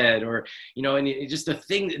Stern's head, or, and just the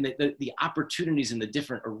thing, the opportunities in the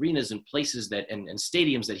different arenas and places that, and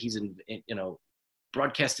stadiums that he's in,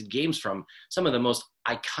 broadcasted games from, some of the most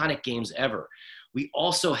iconic games ever. We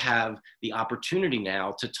also have the opportunity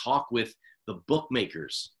now to talk with the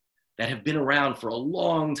bookmakers that have been around for a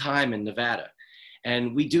long time in Nevada.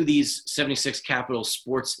 And we do these 76 Capital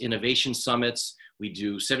Sports Innovation Summits. We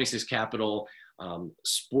do 76 Capital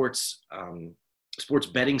sports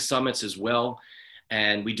betting summits as well.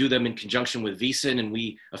 And we do them in conjunction with VSiN, and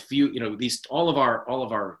all of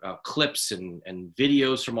our clips and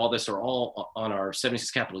videos from all this are all on our 76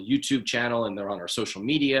 Capital YouTube channel, and they're on our social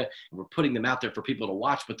media, and we're putting them out there for people to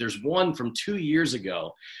watch. But there's one from 2 years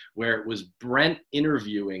ago where it was Brent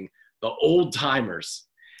interviewing the old timers,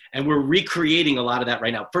 And we're recreating a lot of that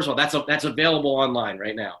right now. First of all, that's available online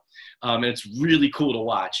right now. And it's really cool to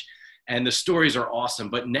watch. And the stories are awesome.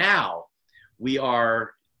 But now we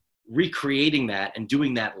are recreating that and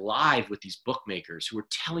doing that live with these bookmakers who are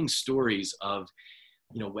telling stories of,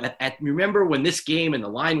 remember when this game and the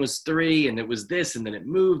line was 3 and it was this and then it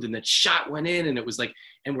moved and that shot went in and it was like,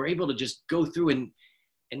 and we're able to just go through and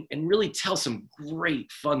really tell some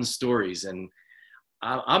great fun stories. And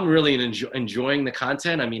I'm really enjoying the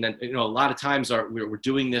content. I mean, a lot of times we're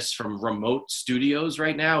doing this from remote studios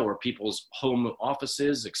right now or people's home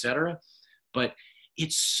offices, et cetera. But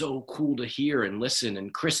it's so cool to hear and listen.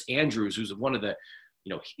 And Chris Andrews, who's one of the,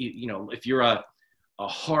 if you're a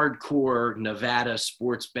hardcore Nevada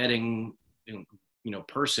sports betting,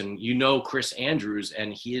 person, Chris Andrews,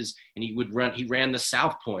 and he ran the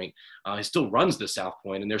South Point. He still runs the South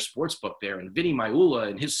Point and their sports book there, and Vinny Maula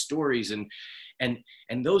and his stories, and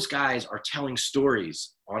those guys are telling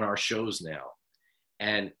stories on our shows now,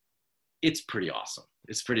 and it's pretty awesome.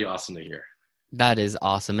 It's pretty awesome to hear. That is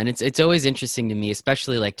awesome. And it's always interesting to me,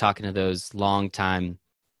 especially like talking to those longtime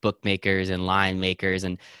bookmakers and line makers,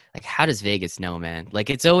 and like, how does Vegas know, man? Like,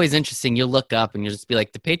 it's always interesting. You'll look up and you'll just be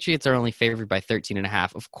like, the Patriots are only favored by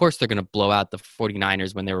 13.5. Of course they're going to blow out the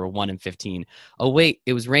 49ers when they were 1-15. Oh wait,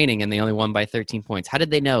 it was raining and they only won by 13 points. How did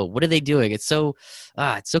they know? What are they doing? It's so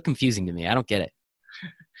confusing to me. I don't get it.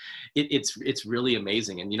 It's really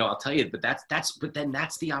amazing. And, I'll tell you, but then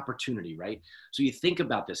that's the opportunity, right? So you think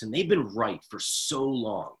about this, and they've been right for so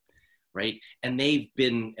long, right? And they've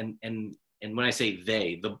been, and when I say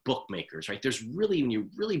they, the bookmakers, right? There's really, when you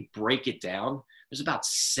really break it down, there's about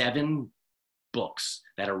 7 books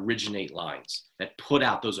that originate lines, that put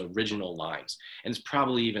out those original lines. And it's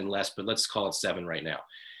probably even less, but let's call it 7 right now.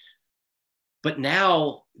 But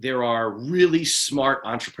now there are really smart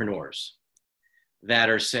entrepreneurs that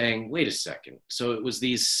are saying, wait a second. So it was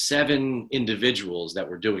these 7 individuals that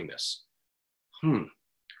were doing this.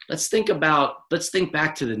 Let's think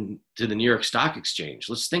back to the New York Stock Exchange.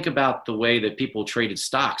 Let's think about the way that people traded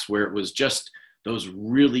stocks, where it was just those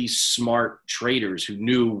really smart traders who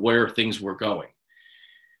knew where things were going.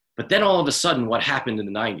 But then all of a sudden, what happened in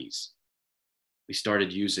the 90s? We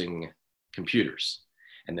started using computers,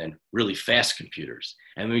 and then really fast computers.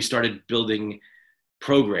 And then we started building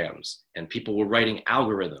programs, and people were writing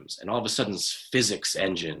algorithms, and all of a sudden physics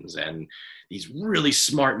engines and these really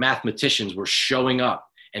smart mathematicians were showing up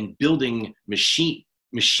and building machine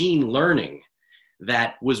learning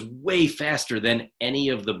that was way faster than any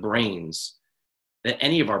of our brains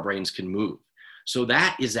can move. So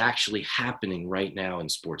that is actually happening right now in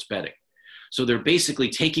sports betting. So they're basically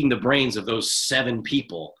taking the brains of those 7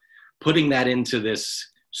 people, putting that into this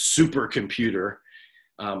supercomputer.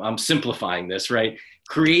 I'm simplifying this, right?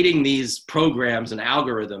 Creating these programs and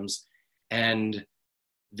algorithms, and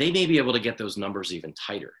they may be able to get those numbers even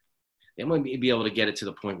tighter. They might be able to get it to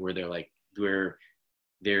the point where where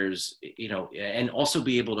there's, and also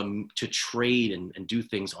be able to trade and do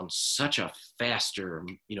things on such a faster,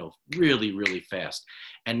 really, really fast.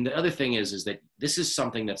 And the other thing is that this is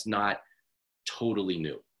something that's not totally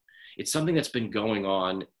new. It's something that's been going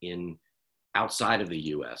on outside of the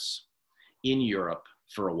US, in Europe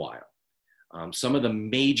for a while. Some of the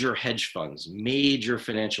major hedge funds, major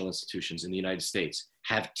financial institutions in the United States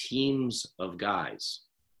have teams of guys.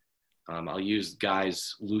 I'll use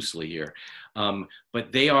guys loosely here,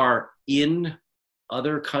 but they are in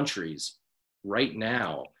other countries right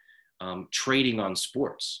now, trading on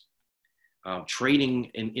sports,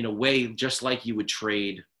 trading in a way just like you would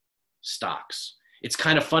trade stocks. It's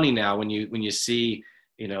kind of funny now when you see,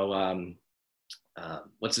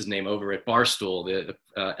 what's his name over at Barstool, the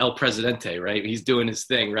El Presidente, right? He's doing his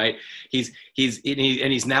thing, right? He's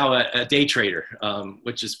now a day trader,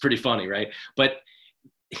 which is pretty funny, right? But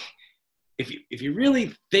if you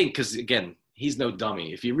really think, because again, he's no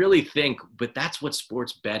dummy. If you really think, but that's what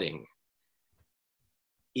sports betting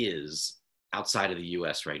is outside of the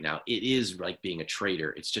US right now. It is like being a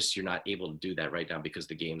trader. It's just you're not able to do that right now because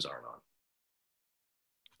the games aren't on.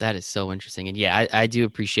 That is so interesting. And yeah, I do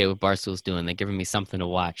appreciate what Barstool's doing. They're giving me something to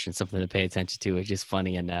watch and something to pay attention to, which is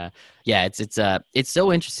funny. And yeah, it's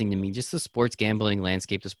so interesting to me. Just the sports gambling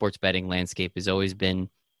landscape, the sports betting landscape has always been,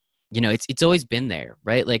 it's always been there,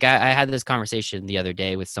 right? Like I had this conversation the other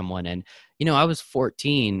day with someone, and, I was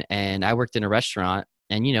 14 and I worked in a restaurant,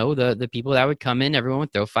 and, the people that would come in, everyone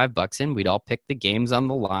would throw $5 in. We'd all pick the games on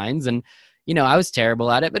the lines, and, I was terrible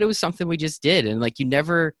at it, but it was something we just did. And like,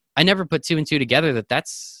 I never put 2 and 2 together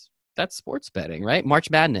that's sports betting, right? March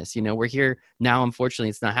Madness, we're here now. Unfortunately,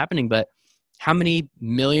 it's not happening, but how many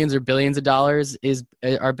millions or billions of dollars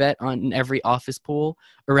are bet on every office pool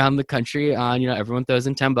around the country? On, everyone throws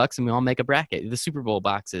in $10 and we all make a bracket. The Super Bowl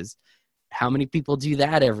boxes. How many people do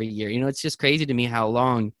that every year? It's just crazy to me how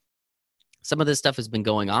long some of this stuff has been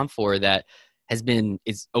going on for that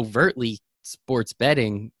is overtly sports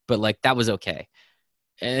betting, but like that was okay.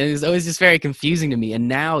 And it was always just very confusing to me. And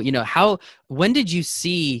now, when did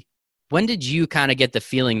you kind of get the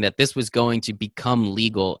feeling that this was going to become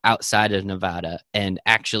legal outside of Nevada and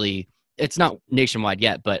actually, it's not nationwide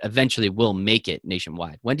yet, but eventually will make it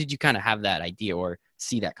nationwide? When did you kind of have that idea or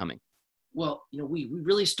see that coming? Well, we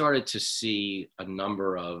really started to see a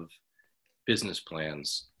number of business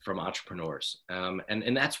plans from entrepreneurs.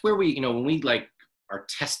 And that's where when we like are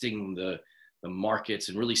testing the markets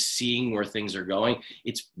and really seeing where things are going,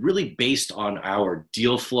 it's really based on our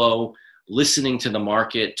deal flow, listening to the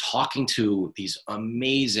market, talking to these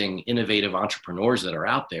amazing, innovative entrepreneurs that are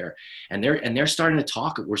out there. And they're starting to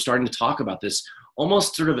talk. We're starting to talk about this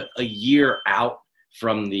almost sort of a year out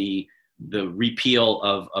from the repeal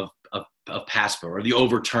of PASPA, or the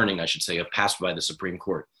overturning, I should say, of PASPA by the Supreme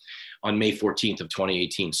Court on May 14th of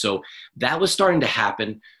 2018. So that was starting to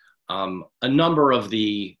happen. A number of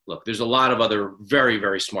there's a lot of other very,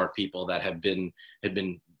 very smart people that had been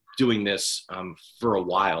doing this for a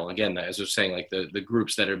while. Again, as I was saying, like the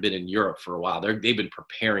groups that have been in Europe for a while, they've been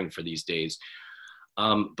preparing for these days.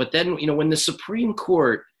 But then, when the Supreme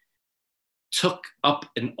Court took up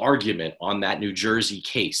an argument on that New Jersey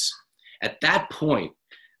case, at that point,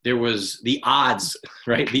 there was the odds,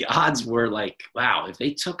 right? The odds were like, wow, if they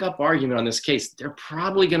took up argument on this case, they're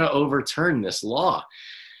probably going to overturn this law.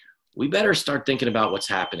 We better start thinking about what's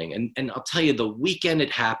happening. And I'll tell you, the weekend it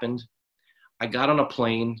happened, I got on a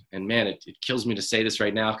plane, and man, it kills me to say this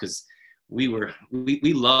right now, because we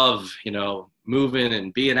love, moving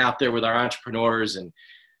and being out there with our entrepreneurs and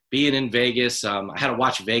being in Vegas. I had to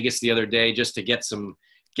watch Vegas the other day just to get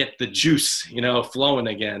the juice, flowing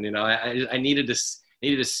again. I needed to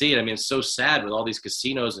see it. I mean, it's so sad with all these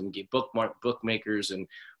casinos and bookmakers and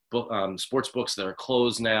sports books that are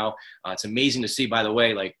closed now. It's amazing to see, by the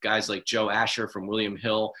way, like guys like Joe Asher from William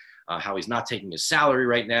Hill, how he's not taking his salary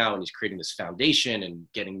right now, and he's creating this foundation and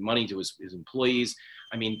getting money to his employees.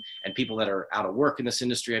 I mean, and people that are out of work in this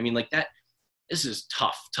industry. I mean, like that, this is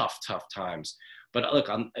tough times. But look,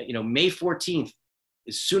 on May 14th,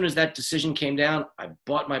 as soon as that decision came down, I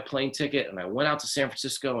bought my plane ticket and I went out to San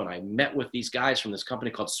Francisco, and I met with these guys from this company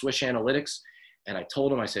called Swish Analytics. And I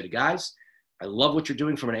told them, I said, guys, I love what you're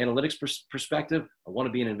doing from an analytics perspective. I want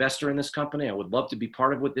to be an investor in this company. I would love to be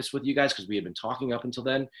part of this with you guys, because we had been talking up until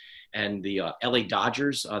then. And the LA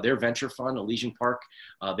Dodgers, their venture fund, Elysian Park,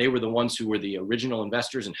 they were the ones who were the original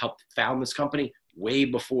investors and helped found this company way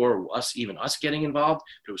before us getting involved.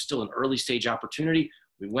 But it was still an early stage opportunity.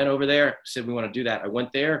 We went over there, said we want to do that. I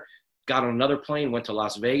went there, got on another plane, went to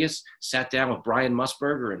Las Vegas, sat down with Brian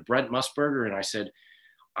Musburger and Brent Musburger, and I said,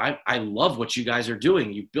 I love what you guys are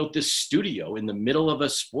doing. You built this studio in the middle of a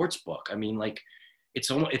sports book. I mean, like, it's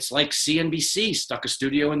like CNBC stuck a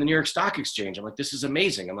studio in the New York Stock Exchange. I'm like, this is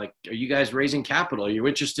amazing. I'm like, are you guys raising capital? Are you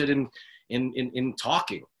interested in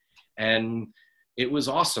talking? And it was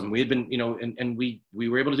awesome. We had been, and we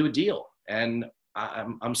were able to do a deal. And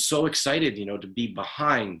I'm so excited, to be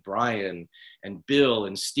behind Brian and Bill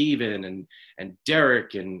and Steven and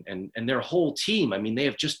Derek and their whole team. I mean, they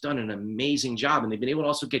have just done an amazing job, and they've been able to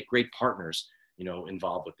also get great partners,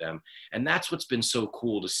 involved with them. And that's what's been so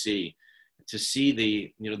cool to see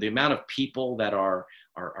the, the amount of people that are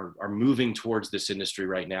moving towards this industry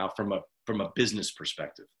right now from a business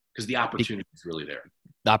perspective, because the opportunity is really there.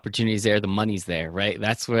 The opportunity's there, the money's there, right?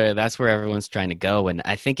 That's where everyone's trying to go. And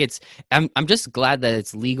I think I'm just glad that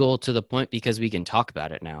it's legal to the point because we can talk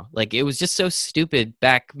about it now. Like, it was just so stupid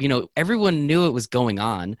back, everyone knew it was going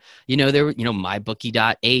on. There were,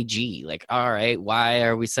 mybookie.ag, like, all right, why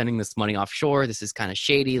are we sending this money offshore? This is kind of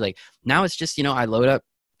shady. Like, now it's just, I load up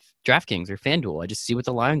DraftKings or FanDuel. I just see what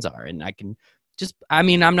the lines are, and I can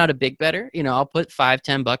I'm not a big bettor. I'll put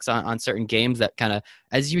 $5-10 on certain games that kind of,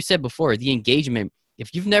 as you said before, the engagement.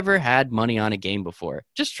 If you've never had money on a game before,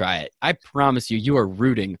 just try it. I promise you are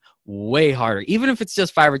rooting way harder. Even if it's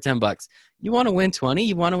just $5 or $10, you want to win 20,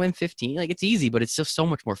 you want to win 15. Like, it's easy, but it's just so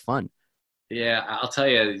much more fun. Yeah, I'll tell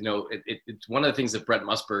you, it's one of the things that Brent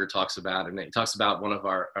Musburger talks about, and he talks about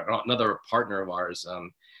another partner of ours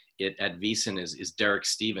at VSiN is Derek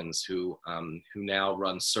Stevens, who now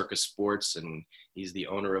runs Circus Sports, and he's the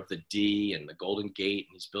owner of the D and the Golden Gate,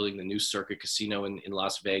 and he's building the new Circuit Casino in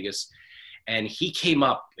Las Vegas. And he came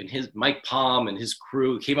up, and Mike Palm and his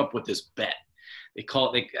crew came up with this bet. I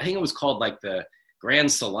think it was called like the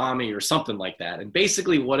Grand Salami or something like that. And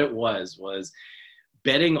basically what it was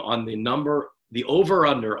betting on the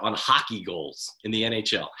over-under on hockey goals in the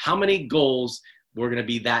NHL. How many goals were going to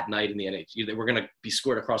be that night in the NHL? They were going to be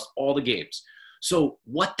scored across all the games. So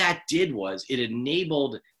what that did was it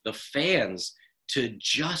enabled the fans to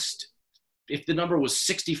just, if the number was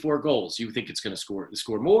 64 goals, you think it's going to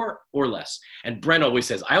score more or less. And Brent always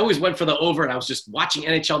says, I always went for the over, and I was just watching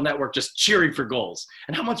NHL Network just cheering for goals.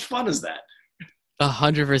 And how much fun is that?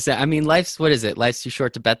 100%. I mean, life's too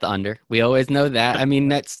short to bet the under. We always know that. I mean,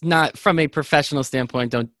 that's not from a professional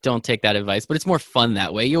standpoint. Don't take that advice, but it's more fun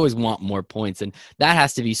that way. You always want more points, and that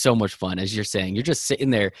has to be so much fun. As you're saying, you're just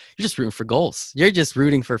sitting there, you're just rooting for goals. You're just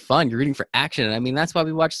rooting for fun. You're rooting for action. And I mean, that's why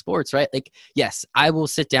we watch sports, right? Like, yes, I will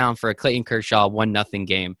sit down for a Clayton Kershaw 1-0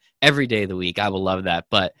 game every day of the week. I will love that.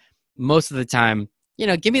 But most of the time,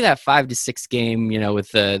 give me that 5-6 game,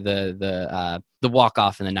 with the walk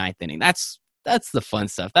off in the ninth inning. That's the fun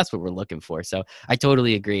stuff. That's what we're looking for. So I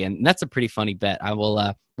totally agree. And that's a pretty funny bet. I will,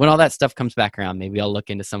 when all that stuff comes back around, maybe I'll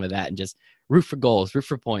look into some of that and just root for goals, root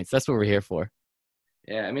for points. That's what we're here for.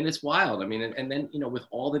 Yeah. I mean, it's wild. I mean, and then, with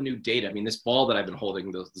all the new data, I mean, this ball that I've been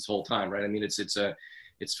holding this whole time, right? I mean,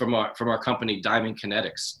 it's from our company, Diamond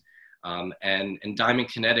Kinetics. And Diamond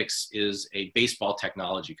Kinetics is a baseball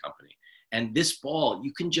technology company. And this ball,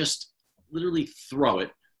 you can just literally throw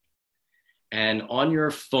it. And on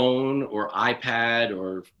your phone or iPad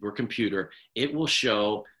or computer, it will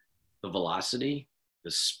show the velocity,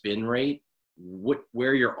 the spin rate,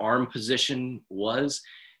 where your arm position was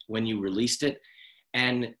when you released it.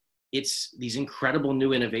 And it's these incredible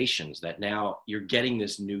new innovations that now you're getting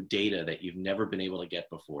this new data that you've never been able to get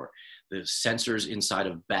before. The sensors inside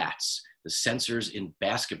of bats, the sensors in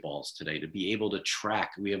basketballs today to be able to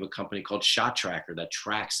track. We have a company called Shot Tracker that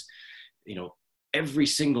tracks, every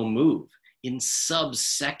single move in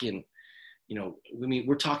sub-second. I mean,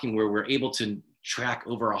 we're talking where we're able to track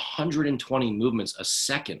over 120 movements a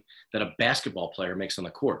second that a basketball player makes on the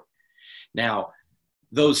court. Now,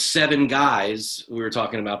 those 7 guys we were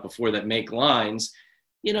talking about before that make lines,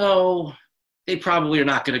 they probably are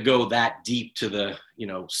not going to go that deep to the,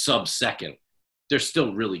 sub-second. They're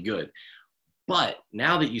still really good. But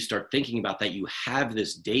now that you start thinking about that, you have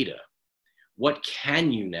this data. What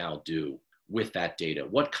can you now do with that data?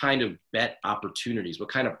 What kind of bet opportunities, what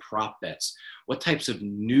kind of prop bets, what types of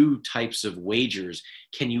new types of wagers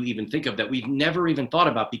can you even think of that we've never even thought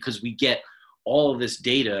about, because we get all of this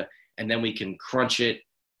data and then we can crunch it,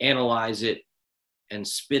 analyze it, and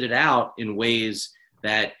spit it out in ways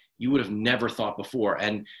that you would have never thought before.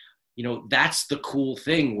 And, that's the cool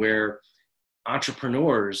thing where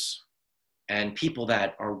entrepreneurs and people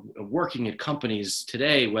that are working at companies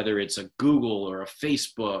today, whether it's a Google or a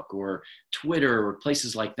Facebook or Twitter or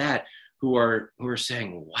places like that, who are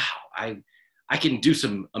saying, wow, I can do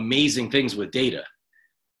some amazing things with data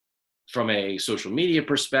from a social media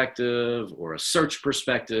perspective or a search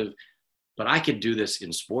perspective, but I could do this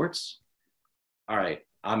in sports. All right,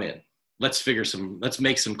 I'm in. Let's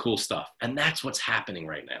make some cool stuff. And that's what's happening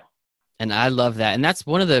right now. And I love that. And that's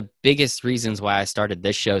one of the biggest reasons why I started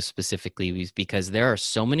this show specifically, was because there are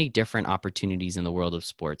so many different opportunities in the world of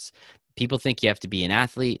sports. People think you have to be an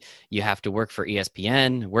athlete, you have to work for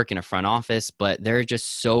ESPN, work in a front office, but there are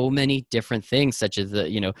just so many different things, such as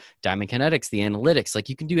the, Diamond Kinetics, the analytics. Like,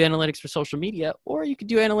 you can do analytics for social media, or you could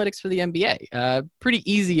do analytics for the NBA.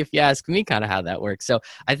 Pretty easy, if you ask me, kind of how that works. So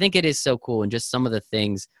I think it is so cool. And just some of the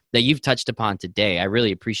things that you've touched upon today, I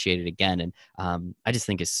really appreciate it again. And I just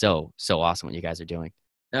think it's so awesome what you guys are doing.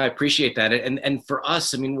 I appreciate that. And for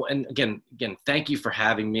us, I mean, and again, thank you for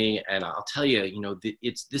having me. And I'll tell you,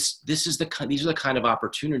 these are the kind of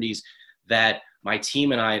opportunities that my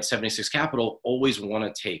team and I at 76 Capital always want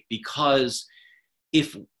to take, because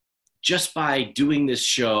if just by doing this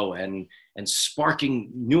show and sparking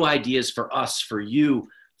new ideas for us, for you,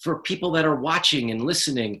 for people that are watching and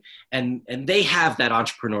listening, and they have that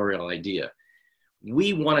entrepreneurial idea,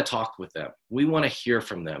 we want to talk with them. We want to hear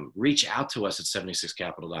from them. Reach out to us at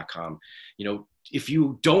 76capital.com. If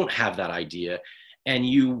you don't have that idea and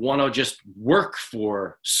you want to just work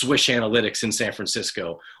for Swish Analytics in San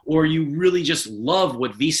Francisco, or you really just love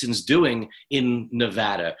what VSiN's doing in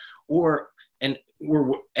Nevada, or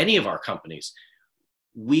any of our companies,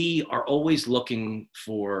 we are always looking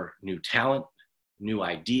for new talent, new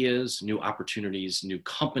ideas, new opportunities, new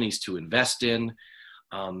companies to invest in.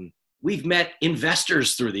 We've met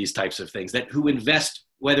investors through these types of things who invest,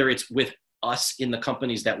 whether it's with us in the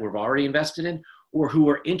companies that we've already invested in, or who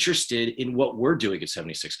are interested in what we're doing at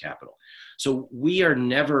 76 Capital. So we are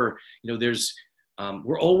never,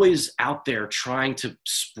 we're always out there trying to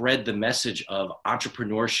spread the message of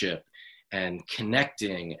entrepreneurship and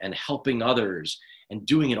connecting and helping others and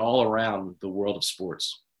doing it all around the world of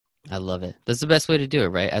sports. I love it. That's the best way to do it,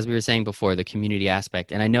 right? As we were saying before, the community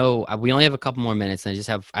aspect. And I know we only have a couple more minutes,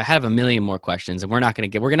 and I have a million more questions, and we're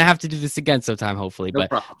going to have to do this again sometime, hopefully. No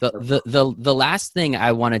But problem. the last thing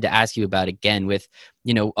I wanted to ask you about again, with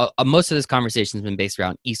most of this conversation has been based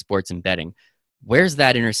around esports and betting. Where's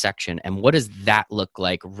that intersection, and what does that look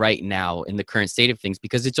like right now in the current state of things?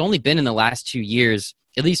 Because it's only been in the last 2 years,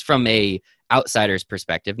 at least from a outsider's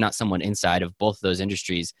perspective, not someone inside of both of those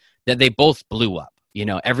industries, that they both blew up.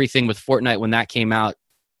 Everything with Fortnite, when that came out,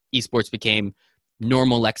 esports became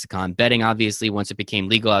normal lexicon. Betting, obviously, once it became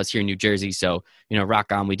legal, I was here in New Jersey. So,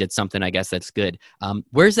 rock on, we did something, I guess that's good.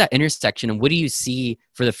 Where's that intersection, and what do you see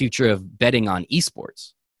for the future of betting on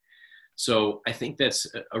esports? So I think that's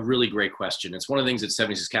a really great question. It's one of the things at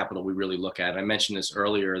 76 Capital we really look at. I mentioned this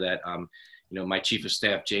earlier that, my chief of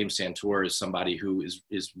staff, James Santor, is somebody who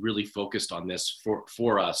is really focused on this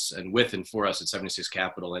for us and with and for us at 76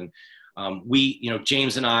 Capital. And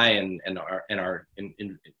James and I and our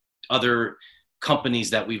other companies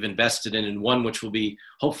that we've invested in, and one which we'll be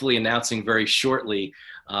hopefully announcing very shortly,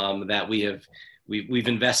 that we've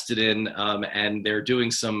invested in, and they're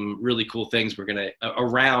doing some really cool things. We're going to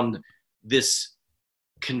around this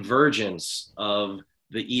convergence of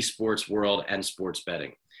the esports world and sports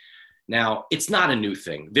betting. Now, it's not a new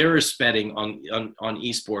thing. There is betting on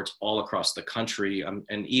esports all across the country,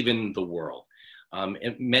 and even the world.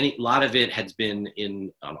 A lot of it has been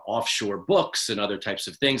on offshore books and other types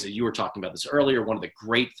of things. You were talking about this earlier. One of the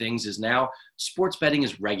great things is now sports betting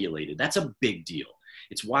is regulated. That's a big deal.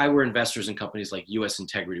 It's why we're investors in companies like US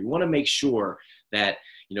Integrity. We want to make sure that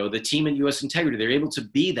the team at US Integrity, they're able to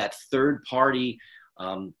be that third party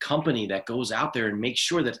company that goes out there and makes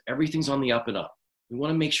sure that everything's on the up and up. We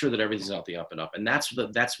want to make sure that everything's on the up and up. And that's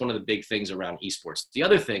one of the big things around esports. The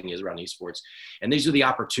other thing is around esports, and these are the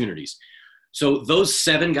opportunities. So those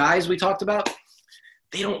 7 guys we talked about,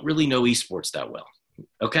 they don't really know esports that well,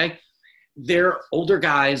 okay? They're older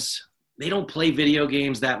guys. They don't play video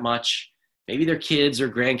games that much. Maybe their kids or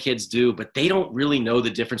grandkids do, but they don't really know the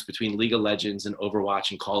difference between League of Legends and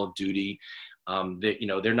Overwatch and Call of Duty.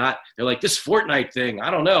 They're like, this Fortnite thing,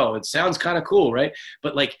 I don't know, it sounds kind of cool, right?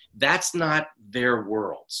 But that's not their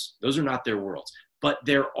worlds. Those are not their worlds. But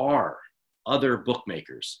there are other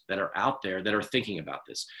bookmakers that are out there that are thinking about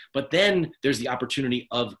this. But then there's the opportunity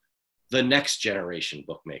of the next generation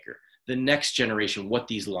bookmaker, the next generation, what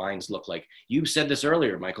these lines look like. You said this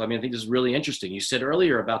earlier, Michael. I think this is really interesting. You said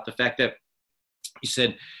earlier about the fact that you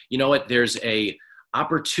said, there's a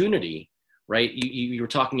opportunity, right? You were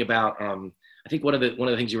talking about, I think one of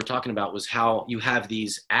the things you were talking about was how you have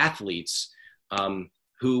these athletes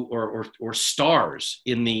who or stars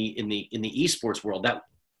in the esports world that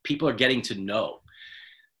people are getting to know.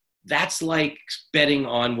 That's like betting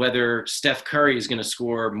on whether Steph Curry is going to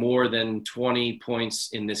score more than 20 points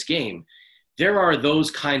in this game. There are those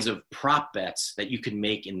kinds of prop bets that you can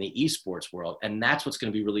make in the esports world, and that's what's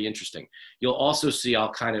going to be really interesting. You'll also see,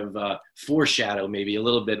 I'll kind of foreshadow maybe a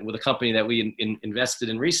little bit with a company that we invested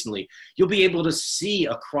in recently. You'll be able to see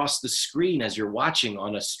across the screen as you're watching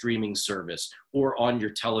on a streaming service or on your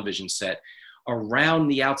television set. Around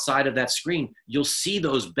the outside of that screen, you'll see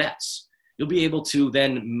those bets. You'll be able to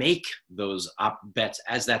then make those bets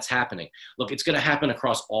as that's happening. Look, it's going to happen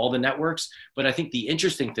across all the networks, but I think the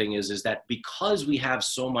interesting thing is that because we have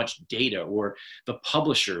so much data, or the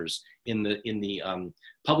publishers in the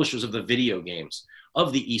publishers of the video games,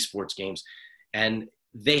 of the esports games, and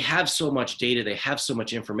they have so much data, they have so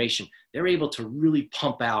much information, they're able to really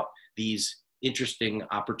pump out these interesting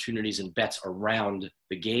opportunities and bets around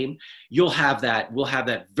the game. We'll have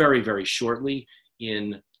that very, very shortly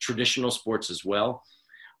in traditional sports as well.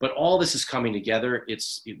 But all this is coming together.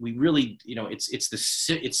 It's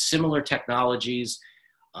similar technologies.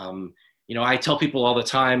 I tell people all the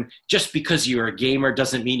time, just because you're a gamer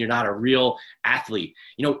doesn't mean you're not a real athlete.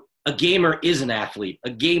 A gamer is an athlete.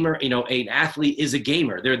 An athlete is a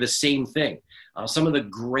gamer. They're the same thing. Some of the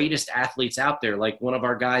greatest athletes out there, like one of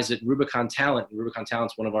our guys at Rubicon Talent. Rubicon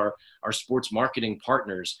Talent's one of our sports marketing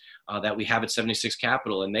partners that we have at 76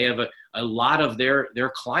 Capital. And they have a lot of their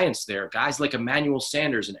clients there. Guys like Emmanuel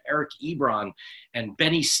Sanders and Eric Ebron and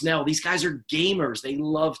Benny Snell. These guys are gamers. They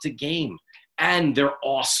love to game. And they're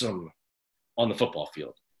awesome on the football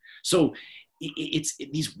field. So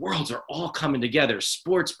these worlds are all coming together.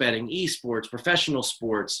 Sports betting, esports, professional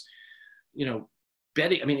sports,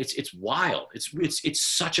 betting. It's wild. It's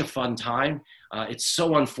such a fun time. It's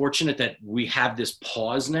so unfortunate that we have this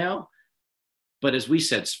pause now. But as we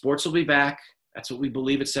said, sports will be back. That's what we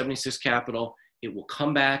believe at 76 Capital. It will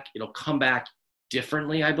come back. It'll come back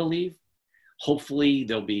differently, I believe. Hopefully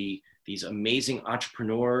there'll be these amazing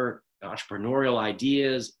entrepreneurial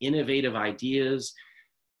ideas, innovative ideas.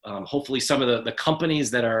 Hopefully some of the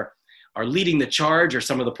companies that are leading the charge are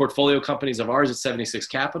some of the portfolio companies of ours at 76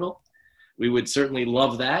 Capital. We would certainly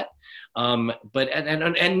love that. But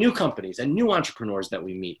new companies and new entrepreneurs that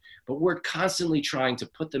we meet. But we're constantly trying to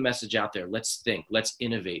put the message out there. Let's think, let's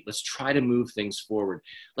innovate, let's try to move things forward.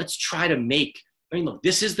 Let's try to look,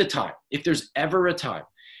 this is the time. If there's ever a time,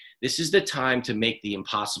 this is the time to make the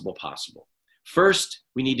impossible possible. First,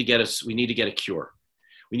 we need to get a cure.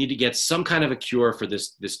 We need to get some kind of a cure for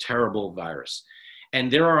this terrible virus.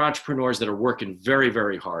 And there are entrepreneurs that are working very,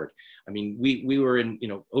 very hard. I mean, we were in,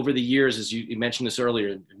 over the years, as you mentioned this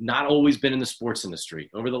earlier, not always been in the sports industry.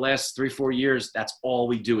 Over the last 3-4 years, that's all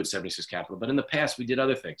we do at 76 Capital. But in the past, we did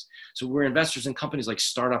other things. So we're investors in companies like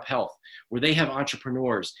Startup Health, where they have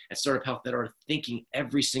entrepreneurs at Startup Health that are thinking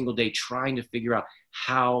every single day, trying to figure out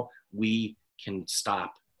how we can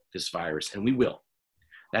stop this virus. And we will.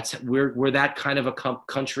 We're that kind of a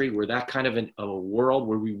country. We're that kind of a world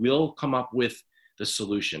where we will come up with the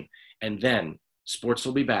solution. And then sports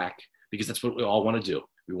will be back, because that's what we all want to do.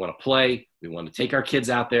 We want to play, we want to take our kids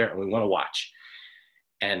out there, and we want to watch.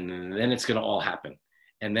 And then it's going to all happen.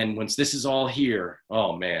 And then once this is all here,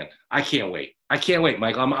 oh man, I can't wait. I can't wait,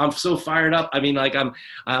 Mike. I'm so fired up. I mean, like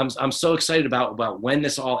I'm so excited about when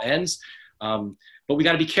this all ends. But we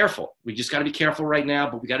got to be careful. We just got to be careful right now,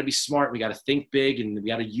 but we got to be smart. We got to think big, and we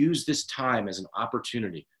got to use this time as an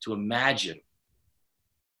opportunity to imagine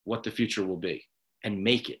what the future will be and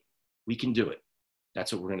make it. We can do it.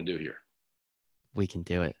 That's what we're going to do here. We can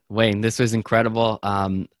do it. Wayne, this was incredible.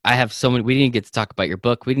 I have so many. We didn't get to talk about your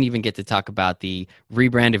book. We didn't even get to talk about the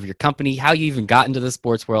rebrand of your company, how you even got into the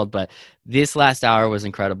sports world. But this last hour was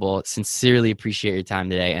incredible. Sincerely appreciate your time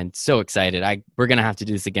today, and so excited. We're going to have to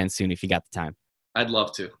do this again soon if you got the time. I'd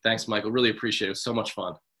love to. Thanks, Michael. Really appreciate it. It was so much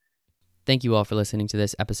fun. Thank you all for listening to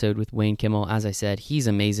this episode with Wayne Kimmel. As I said, he's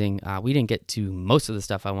amazing. We didn't get to most of the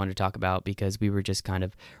stuff I wanted to talk about because we were just kind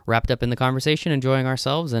of wrapped up in the conversation, enjoying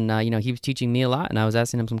ourselves. And, he was teaching me a lot, and I was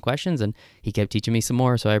asking him some questions, and he kept teaching me some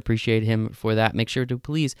more. So I appreciate him for that. Make sure to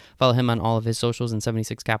please follow him on all of his socials and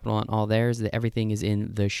 76 Capital on all theirs. Everything is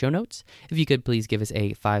in the show notes. If you could please give us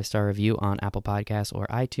a 5-star review on Apple Podcasts or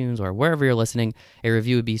iTunes or wherever you're listening, a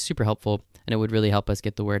review would be super helpful, and it would really help us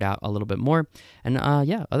get the word out a little bit more. And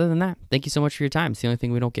other than that, thank you so much for your time. It's the only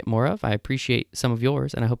thing we don't get more of. I appreciate some of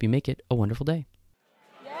yours, and I hope you make it a wonderful day.